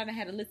 And now that I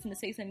had to listen to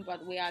say something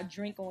about the way I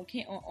drink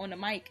on the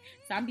mic,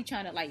 so I'm be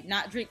trying to, like,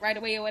 not drink right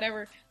away or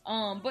whatever.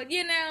 But,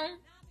 you know,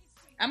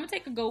 I'm going to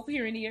take a gulp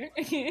here and there.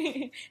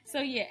 So,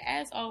 yeah,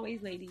 as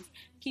always, ladies,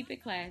 keep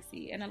it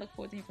classy. And I look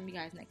forward to hearing from you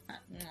guys next time.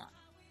 Mwah.